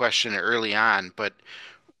ask a question early on, but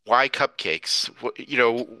why cupcakes?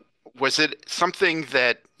 Was it something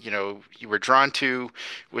that, you were drawn to?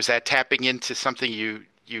 Was that tapping into something you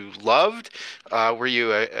loved? Were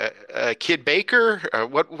you a kid baker?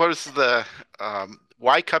 What was the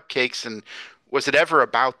why cupcakes? And was it ever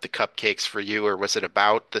about the cupcakes for you, or was it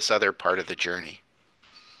about this other part of the journey?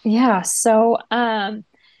 Yeah. So,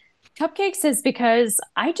 cupcakes is because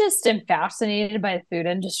I just am fascinated by the food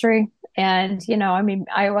industry. And, I mean,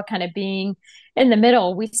 Iowa kind of being in the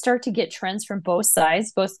middle, we start to get trends from both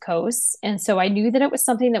sides, both coasts. And so I knew that it was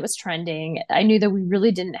something that was trending. I knew that we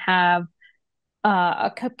really didn't have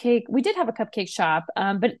a cupcake. We did have a cupcake shop,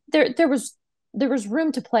 but there was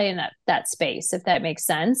room to play in that space, if that makes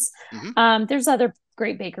sense. Hmm. There's other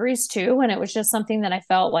great bakeries too. And it was just something that I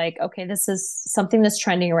felt like, okay, this is something that's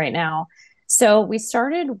trending right now. So we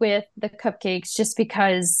started with the cupcakes just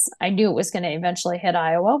because I knew it was going to eventually hit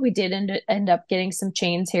Iowa. We did end up getting some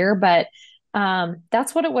chains here, but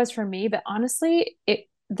that's what it was for me. But honestly,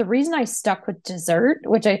 the reason I stuck with dessert,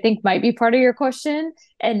 which I think might be part of your question,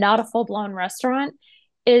 and not a full-blown restaurant,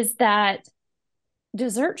 is that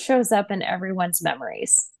dessert shows up in everyone's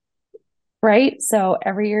memories, right? So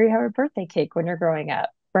every year you have a birthday cake when you're growing up,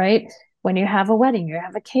 right? When you have a wedding, you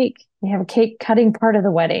have a cake. You have a cake cutting part of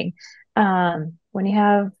the wedding. When you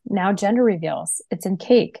have now gender reveals, it's in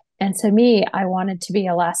cake. And to me, I wanted to be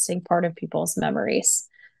a lasting part of people's memories.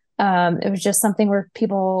 It was just something where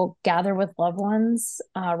people gather with loved ones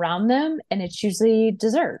around them, and it's usually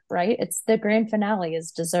dessert, right? It's the grand finale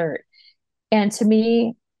is dessert. And to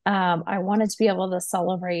me, I wanted to be able to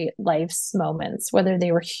celebrate life's moments, whether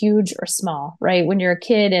they were huge or small, right? When you're a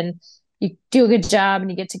kid and you do a good job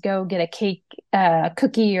and you get to go get a cake, a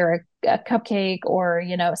cookie or a cupcake or,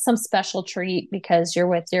 some special treat because you're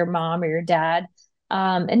with your mom or your dad,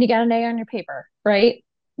 and you got an A on your paper, right?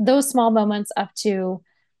 Those small moments up to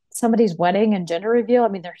somebody's wedding and gender reveal, I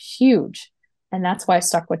mean, they're huge. And that's why I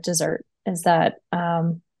stuck with dessert, is that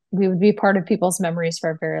we would be part of people's memories for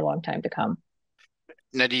a very long time to come.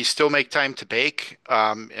 Now, do you still make time to bake?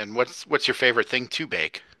 And what's your favorite thing to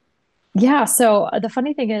bake? Yeah. So the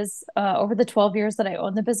funny thing is, over the 12 years that I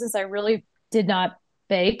owned the business, I really did not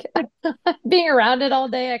bake. Being around it all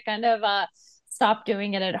day, I kind of stopped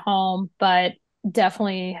doing it at home, but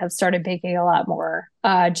definitely have started baking a lot more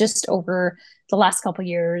just over the last couple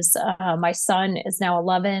years. My son is now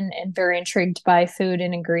 11 and very intrigued by food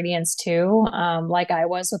and ingredients too. Like I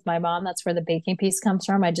was with my mom, that's where the baking piece comes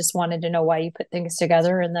from. I just wanted to know why you put things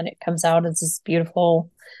together and then it comes out as this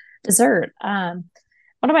beautiful dessert.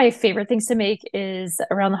 One of my favorite things to make is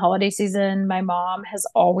around the holiday season. My mom has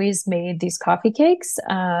always made these coffee cakes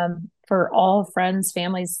for all friends,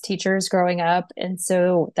 families, teachers growing up. And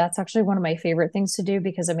so that's actually one of my favorite things to do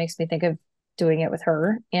because it makes me think of doing it with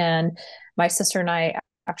her. And my sister and I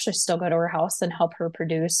actually still go to her house and help her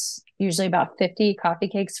produce usually about 50 coffee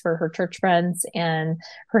cakes for her church friends and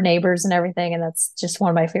her neighbors and everything. And that's just one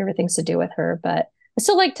of my favorite things to do with her. But I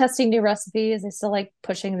still like testing new recipes. I still like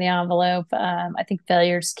pushing the envelope. I think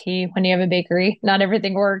failure is key when you have a bakery. Not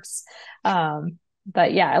everything works.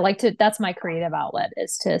 But yeah, I like to, that's my creative outlet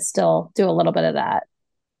is to still do a little bit of that.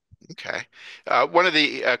 Okay. One of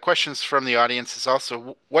the questions from the audience is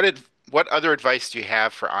also what other advice do you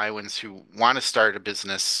have for Iowans who want to start a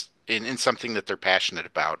business in something that they're passionate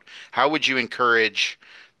about? How would you encourage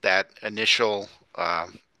that initial,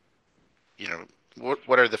 you know,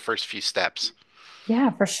 what are the first few steps?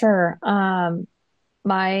 Yeah, for sure.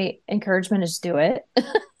 My encouragement is do it.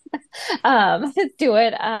 Do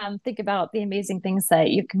it. Think about the amazing things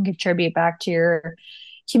that you can contribute back to your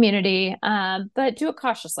community. But do it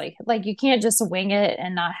cautiously. Like you can't just wing it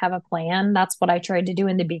and not have a plan. That's what I tried to do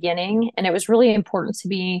in the beginning. And it was really important to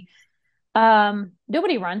me.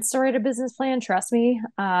 Nobody wants to write a business plan, trust me.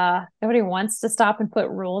 Nobody wants to stop and put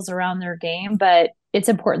rules around their game, but it's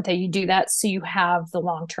important that you do that so you have the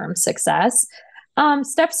long-term success.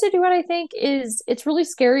 Steps to do it, I think, is it's really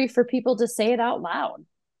scary for people to say it out loud.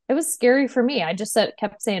 It was scary for me. I just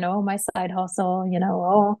kept saying, oh, my side hustle,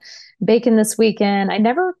 oh, bacon this weekend. I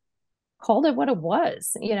never called it what it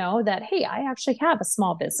was, that, hey, I actually have a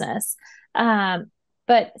small business.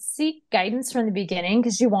 But seek guidance from the beginning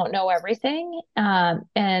because you won't know everything.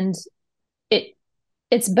 And it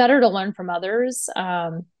it's better to learn from others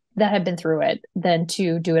that have been through it than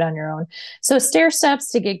to do it on your own. So stair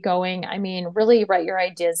steps to get going. I mean, really write your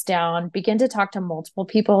ideas down, begin to talk to multiple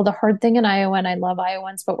people. The hard thing in Iowa, and I love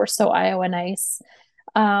Iowans, but we're so Iowa nice.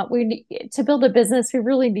 We need to build a business. We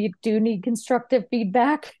really do need constructive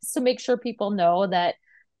feedback to make sure people know that,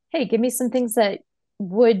 hey, give me some things that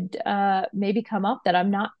would maybe come up that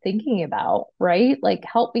I'm not thinking about, right? Like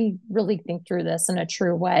help me really think through this in a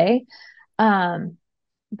true way. Um,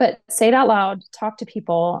 but say it out loud, talk to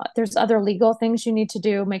people. There's other legal things you need to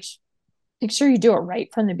do. Make sure you do it right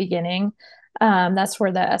from the beginning. That's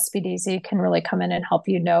where the SBDC can really come in and help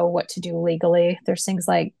you know what to do legally. There's things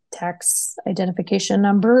like tax identification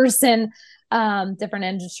numbers and different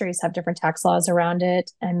industries have different tax laws around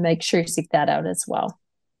it, and make sure you seek that out as well.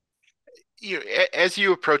 As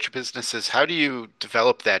you approach businesses, how do you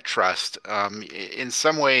develop that trust? In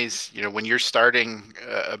some ways, when you're starting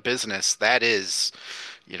a business, that is,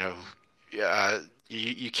 you know,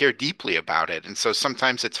 you care deeply about it, and so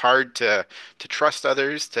sometimes it's hard to trust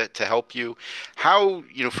others to help you. How,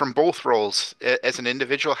 from both roles as an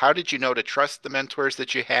individual, how did you know to trust the mentors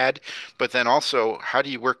that you had, but then also how do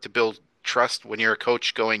you work to build trust when you're a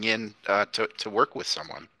coach going in to work with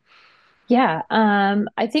someone? Yeah,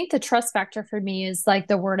 I think the trust factor for me is like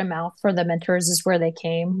the word of mouth for the mentors is where they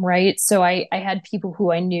came, right? So I had people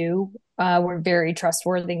who I knew were very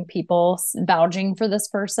trustworthy people vouching for this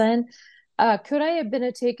person. Could I have been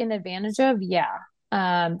taken advantage of? Yeah.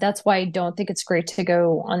 That's why I don't think it's great to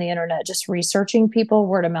go on the internet just researching people.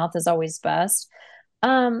 Word of mouth is always best.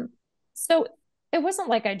 Um, so it wasn't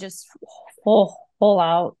like I just full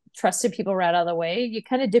out trusted people right out of the way. You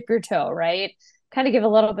kind of dip your toe, right? Kind of give a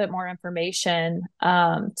little bit more information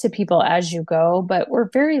to people as you go. But we're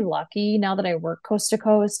very lucky now that I work coast to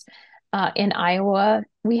coast in Iowa.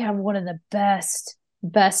 We have one of the best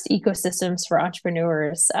ecosystems for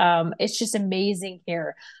entrepreneurs. It's just amazing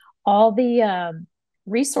here. All the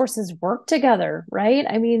resources work together, right?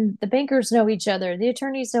 I mean, the bankers know each other, the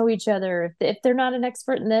attorneys know each other. If they're not an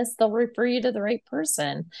expert in this, they'll refer you to the right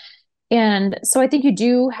person. And so I think you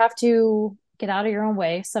do have to get out of your own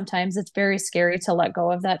way. Sometimes it's very scary to let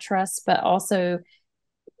go of that trust, but also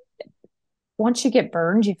once you get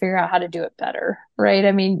burned, you figure out how to do it better, right?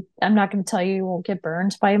 I mean, I'm not going to tell you you won't get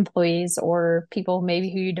burned by employees or people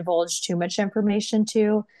maybe who you divulge too much information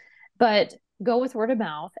to, but go with word of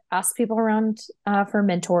mouth, ask people around for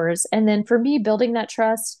mentors. And then for me, building that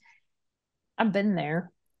trust, I've been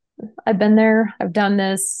there. I've been there. I've done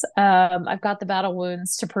this. I've got the battle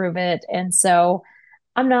wounds to prove it. And so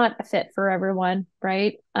I'm not a fit for everyone,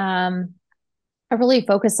 right? I really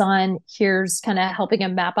focus on here's kind of helping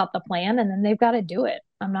them map out the plan and then they've got to do it.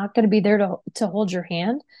 I'm not going to be there to hold your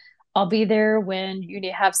hand. I'll be there when you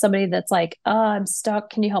have somebody that's like, oh, I'm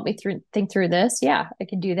stuck. Can you help me think through this? Yeah, I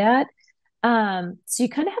can do that. So you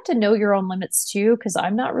kind of have to know your own limits too, because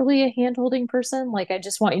I'm not really a hand holding person. Like I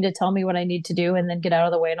just want you to tell me what I need to do and then get out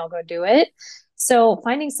of the way and I'll go do it. So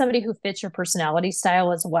finding somebody who fits your personality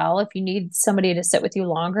style as well. If you need somebody to sit with you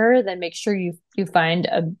longer, then make sure you find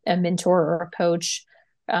a mentor or a coach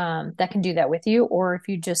that can do that with you. Or if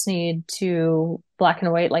you just need to black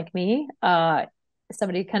and white like me,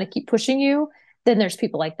 somebody kind of keep pushing you, then there's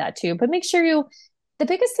people like that too. But make sure the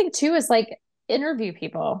biggest thing too is like interview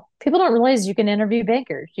people. People don't realize you can interview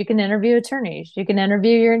bankers, you can interview attorneys, you can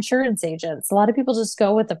interview your insurance agents. A lot of people just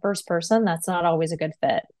go with the first person. That's not always a good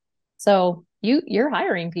fit. So you're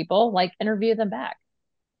hiring people, like interview them back.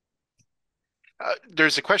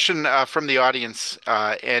 There's a question from the audience,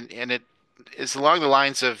 and it is along the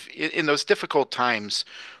lines of in those difficult times,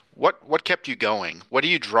 what kept you going? What do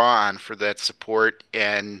you draw on for that support?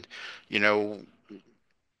 And you know,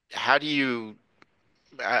 how do you?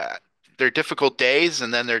 Uh, there are difficult days,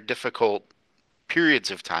 and then there are difficult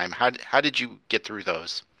periods of time. How did you get through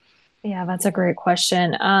those? Yeah, that's a great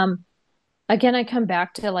question. Again, I come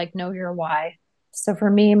back to like know your why. So for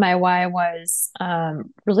me, my why was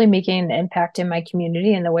really making an impact in my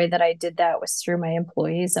community, and the way that I did that was through my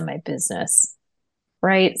employees and my business.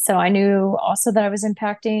 Right. So I knew also that I was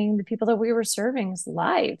impacting the people that we were serving's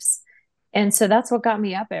lives. And so that's what got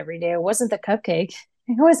me up every day. It wasn't the cupcake.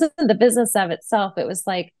 It wasn't the business of itself. It was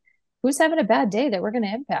like, who's having a bad day that we're going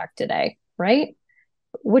to impact today? Right.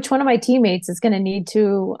 Which one of my teammates is going to need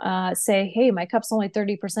to say, hey, my cup's only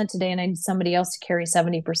 30% today and I need somebody else to carry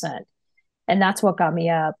 70%. And that's what got me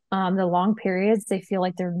up. The long periods, they feel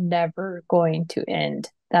like they're never going to end.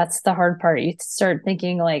 That's the hard part. You start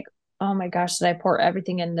thinking like, oh my gosh, did I pour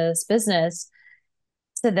everything into this business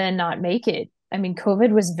to then not make it? I mean,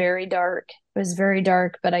 COVID was very dark. It was very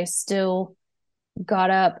dark, but I still got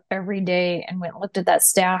up every day and went and looked at that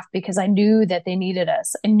staff because I knew that they needed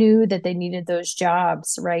us. I knew that they needed those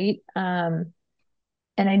jobs, right? And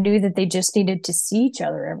I knew that they just needed to see each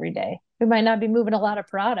other every day. We might not be moving a lot of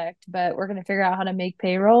product, but we're going to figure out how to make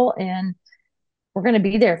payroll and we're going to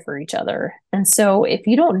be there for each other. And so if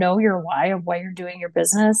you don't know your why of why you're doing your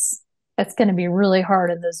business, it's going to be really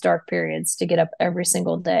hard in those dark periods to get up every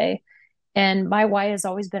single day. And my why has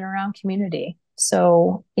always been around community.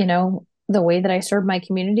 So, the way that I served my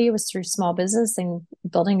community was through small business and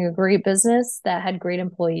building a great business that had great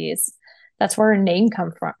employees. That's where our name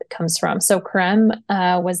comes from. So Crème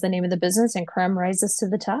was the name of the business, and Crème rises to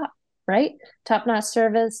the top, right? Top-notch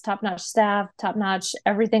service, top-notch staff, top-notch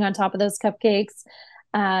everything on top of those cupcakes.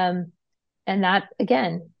 And that,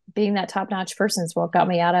 again, being that top-notch person is what got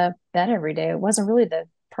me out of bed every day. It wasn't really the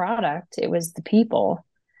product, it was the people.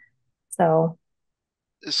 So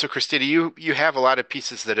So Christina, you have a lot of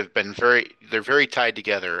pieces that have been they're very tied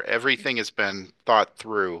together. Everything has been thought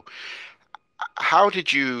through. How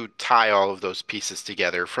did you tie all of those pieces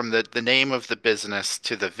together, from the name of the business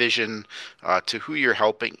to the vision, to who you're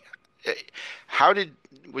helping? Eh, How did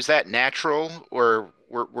was that natural, or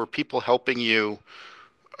were people helping you,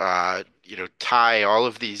 tie all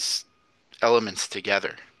of these elements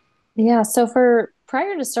together? Yeah, so for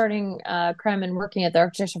prior to starting Crème and working at the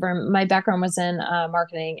architecture firm, my background was in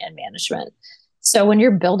marketing and management. So when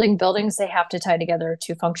you're building buildings, they have to tie together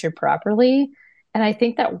to function properly. And I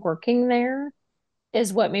think that working there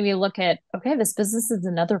is what made me look at, okay, this business is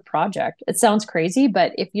another project. It sounds crazy,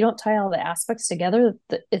 but if you don't tie all the aspects together,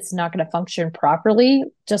 it's not going to function properly,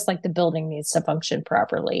 just like the building needs to function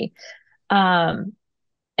properly. Um,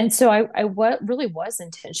 and so I what really was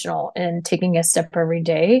intentional in taking a step every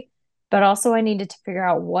day, but also I needed to figure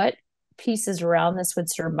out what pieces around this would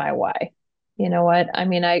serve my why. You know what? I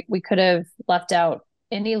mean, I we could have left out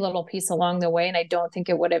any little piece along the way, and I don't think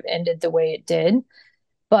it would have ended the way it did.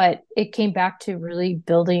 But it came back to really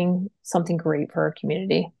building something great for our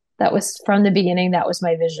community. That was from the beginning, that was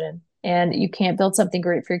my vision. And you can't build something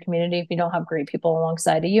great for your community if you don't have great people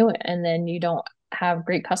alongside of you, and then you don't have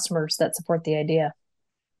great customers that support the idea.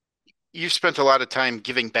 You've spent a lot of time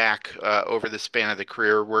giving back over the span of the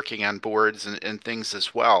career, working on boards and things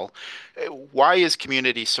as well. Why is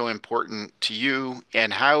community so important to you,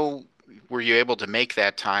 and how were you able to make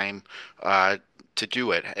that time uh, to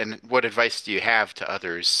do it? And what advice do you have to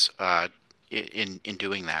others in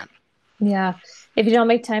doing that? Yeah. If you don't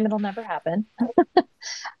make time, it'll never happen.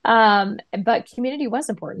 But community was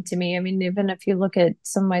important to me. I mean, even if you look at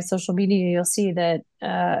some of my social media, you'll see that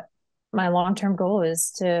my long-term goal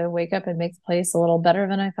is to wake up and make the place a little better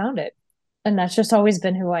than I found it. And that's just always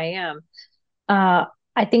been who I am. Uh,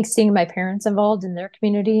 I think seeing my parents involved in their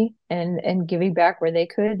community and giving back where they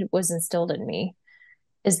could was instilled in me,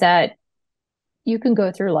 is that you can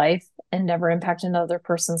go through life and never impact another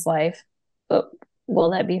person's life, but will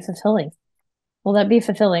that be fulfilling? Will that be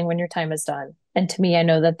fulfilling when your time is done? And to me, I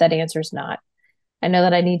know that that answer is not. I know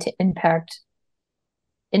that I need to impact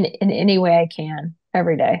in any way I can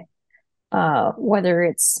every day. Whether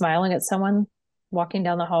it's smiling at someone walking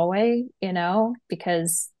down the hallway,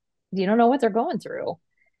 because you don't know what they're going through.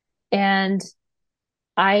 And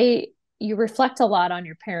I, you reflect a lot on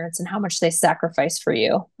your parents and how much they sacrifice for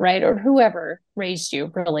you, right? Or whoever raised you,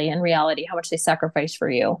 really, in reality, how much they sacrifice for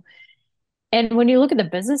you. And when you look at the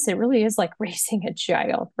business, it really is like raising a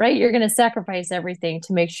child, right? You're going to sacrifice everything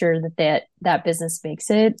to make sure that business makes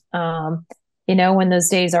it. When those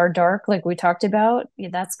days are dark, like we talked about, yeah,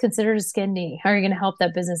 that's considered a skin knee. How are you going to help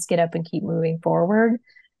that business get up and keep moving forward?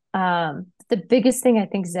 The biggest thing I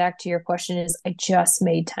think, Zach, to your question is I just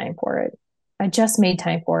made time for it. I just made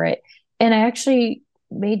time for it. And I actually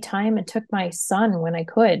made time and took my son when I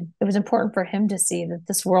could. It was important for him to see that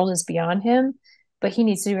this world is beyond him, but he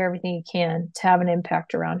needs to do everything he can to have an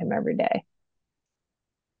impact around him every day.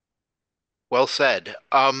 Well said.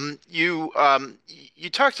 You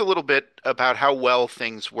talked a little bit about how well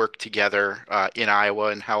things work together in Iowa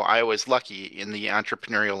and how Iowa is lucky in the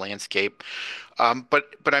entrepreneurial landscape.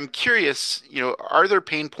 But I'm curious, are there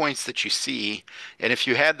pain points that you see? And if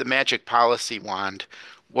you had the magic policy wand,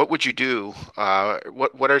 what would you do?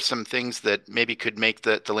 What are some things that maybe could make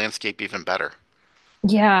the landscape even better?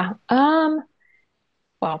 Yeah.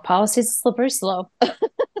 Well, policy is a slippery slope.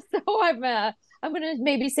 So I'm gonna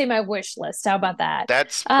maybe say my wish list. How about that?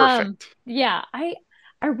 That's perfect. Yeah, I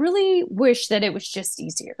really wish that it was just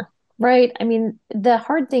easier, right? I mean, the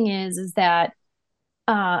hard thing is that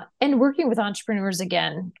and working with entrepreneurs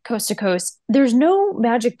again, coast to coast, there's no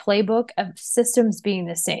magic playbook of systems being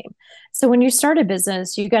the same. So when you start a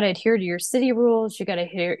business, you got to adhere to your city rules, you got to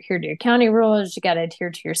adhere to your county rules, you got to adhere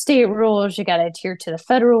to your state rules, you got to adhere to the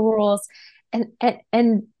federal rules, and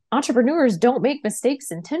entrepreneurs don't make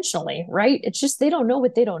mistakes intentionally, right? It's just they don't know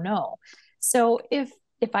what they don't know. So if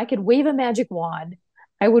I could wave a magic wand,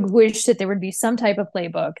 I would wish that there would be some type of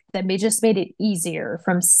playbook that may just made it easier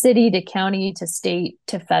from city to county to state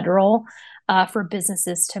to federal for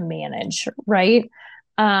businesses to manage, right?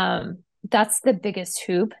 That's the biggest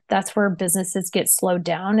hoop. That's where businesses get slowed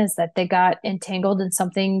down, is that they got entangled in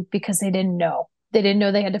something because they didn't know. They didn't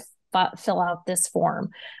know they had to fill out this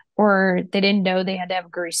form, or they didn't know they had to have a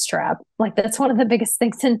grease trap. Like that's one of the biggest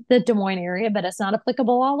things in the Des Moines area, but it's not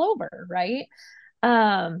applicable all over, right?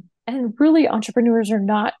 And really, entrepreneurs are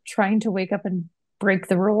not trying to wake up and break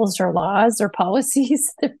the rules or laws or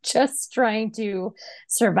policies. They're just trying to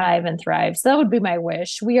survive and thrive. So that would be my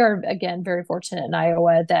wish. We are, again, very fortunate in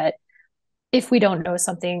Iowa that if we don't know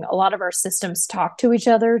something, a lot of our systems talk to each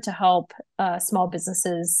other to help small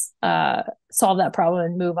businesses solve that problem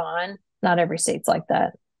and move on. Not every state's like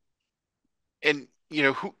that. And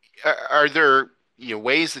who are there,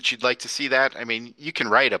 ways that you'd like to see that? I mean, you can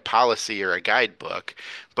write a policy or a guidebook,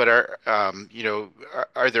 but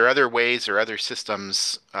are there other ways or other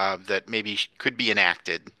systems that maybe could be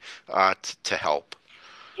enacted to help?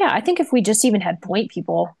 Yeah, I think if we just even had point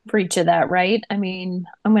people for each of that, right? I mean,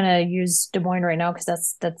 I'm gonna use Des Moines right now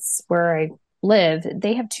because that's where I live.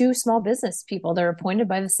 They have two small business people that are appointed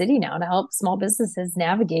by the city now to help small businesses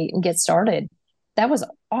navigate and get started. That was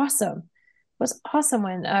awesome. It was awesome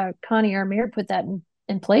when Connie, our mayor, put that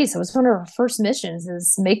in place. It was one of our first missions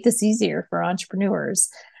is make this easier for entrepreneurs.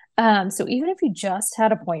 So even if you just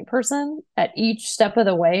had a point person at each step of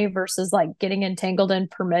the way versus like getting entangled in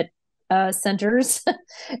permit centers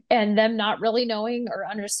and them not really knowing or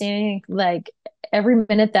understanding, like every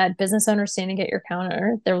minute that business owner standing at your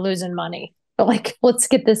counter, they're losing money. But like, let's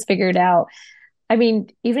get this figured out. I mean,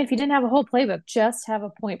 even if you didn't have a whole playbook, just have a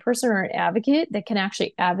point person or an advocate that can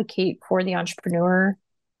actually advocate for the entrepreneur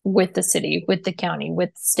with the city, with the county, with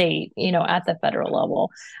the state, at the federal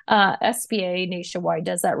level. SBA nationwide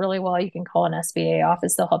does that really well. You can call an SBA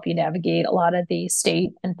office, they'll help you navigate a lot of the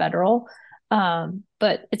state and federal.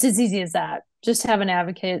 But it's as easy as that. Just have an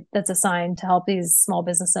advocate that's assigned to help these small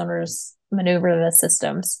business owners maneuver the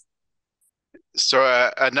systems.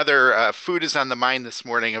 So another food is on the mind this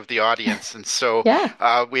morning of the audience, and so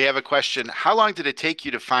Yeah. we have a question. How long did it take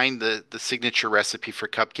you to find the signature recipe for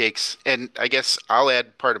cupcakes? And I guess I'll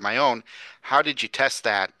add part of my own. How did you test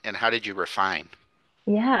that, and how did you refine?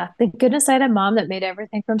 Yeah, thank goodness I had a mom that made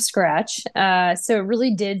everything from scratch. So it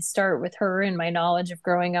really did start with her and my knowledge of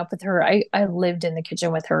growing up with her. I lived in the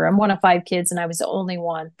kitchen with her. I'm one of five kids, and I was the only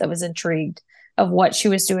one that was intrigued of what she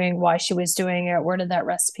was doing, why she was doing it, where did that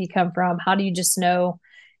recipe come from? How do you just know,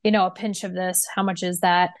 a pinch of this? How much is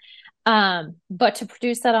that? But to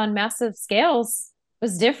produce that on massive scales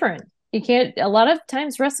was different. You can't, a lot of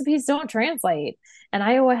times recipes don't translate. And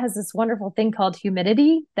Iowa has this wonderful thing called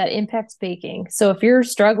humidity that impacts baking. So if you're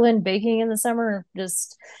struggling baking in the summer,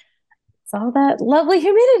 just it's all that lovely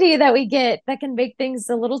humidity that we get that can make things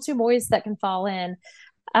a little too moist that can fall in.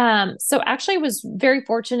 So actually was very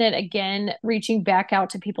fortunate again, reaching back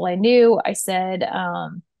out to people I knew. I said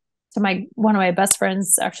to my one of my best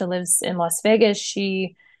friends actually lives in Las Vegas.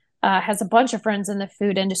 She has a bunch of friends in the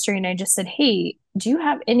food industry, and I just said, "Hey, do you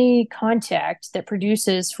have any contact that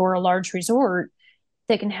produces for a large resort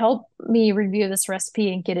that can help me review this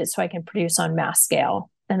recipe and get it so I can produce on mass scale?"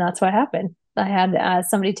 And that's what happened. I had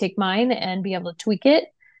somebody take mine and be able to tweak it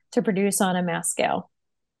to produce on a mass scale.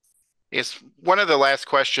 Is one of the last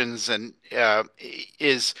questions, and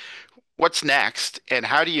is what's next, and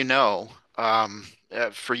how do you know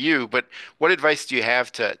for you? But what advice do you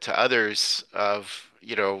have to others of,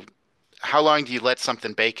 how long do you let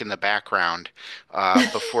something bake in the background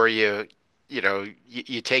before you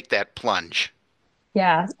take that plunge?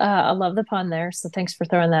 Yeah, I love the pun there. So thanks for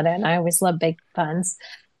throwing that in. I always love baked puns.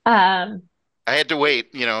 Um, I had to wait,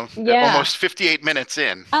 yeah, almost 58 minutes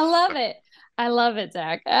in. I love it. I love it,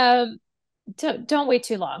 Zach. Don't wait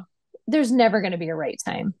too long. There's never going to be a right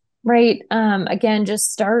time, right? Again,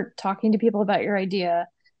 just start talking to people about your idea.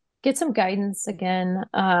 Get some guidance again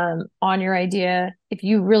on your idea. If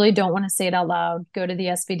you really don't want to say it out loud, go to the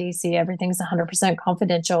SBDC. Everything's 100%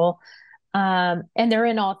 confidential. And they're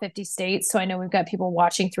in all 50 states. So I know we've got people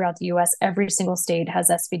watching throughout the US. Every single state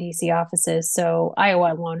has SBDC offices. So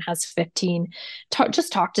Iowa alone has 15.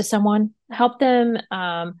 Just talk to someone, help them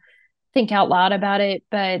think out loud about it.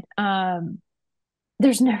 But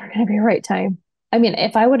there's never going to be a right time. I mean,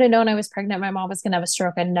 if I would have known I was pregnant, my mom was going to have a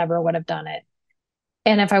stroke, I never would have done it.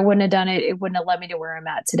 And if I wouldn't have done it, it wouldn't have led me to where I'm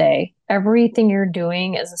at today. Everything you're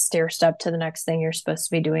doing is a stair step to the next thing you're supposed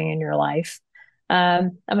to be doing in your life.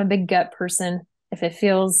 I'm a big gut person. If it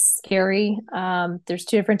feels scary, there's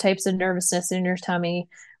two different types of nervousness in your tummy.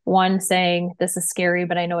 One saying, this is scary,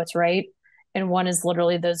 but I know it's right. And one is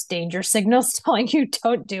literally those danger signals telling you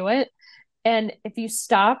don't do it. And if you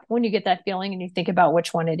stop when you get that feeling and you think about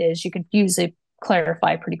which one it is, you could usually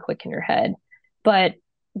clarify pretty quick in your head. But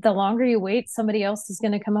the longer you wait, somebody else is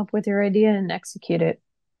going to come up with your idea and execute it.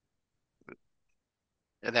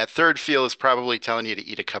 And that third feel is probably telling you to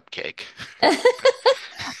eat a cupcake.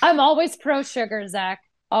 I'm always pro sugar, Zach.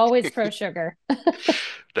 Always pro sugar.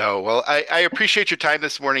 No, well, I appreciate your time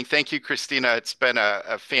this morning. Thank you, Christina. It's been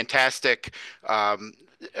a fantastic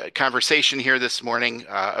conversation here this morning.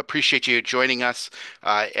 Appreciate you joining us,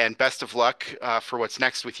 and best of luck for what's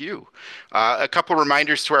next with you. A couple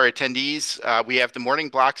reminders to our attendees. We have the morning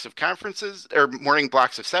blocks of conferences or morning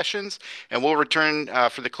blocks of sessions, and we'll return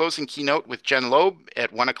for the closing keynote with Jen Loeb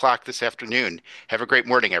at 1 o'clock this afternoon. Have a great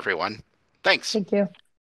morning, everyone. Thanks. Thank you.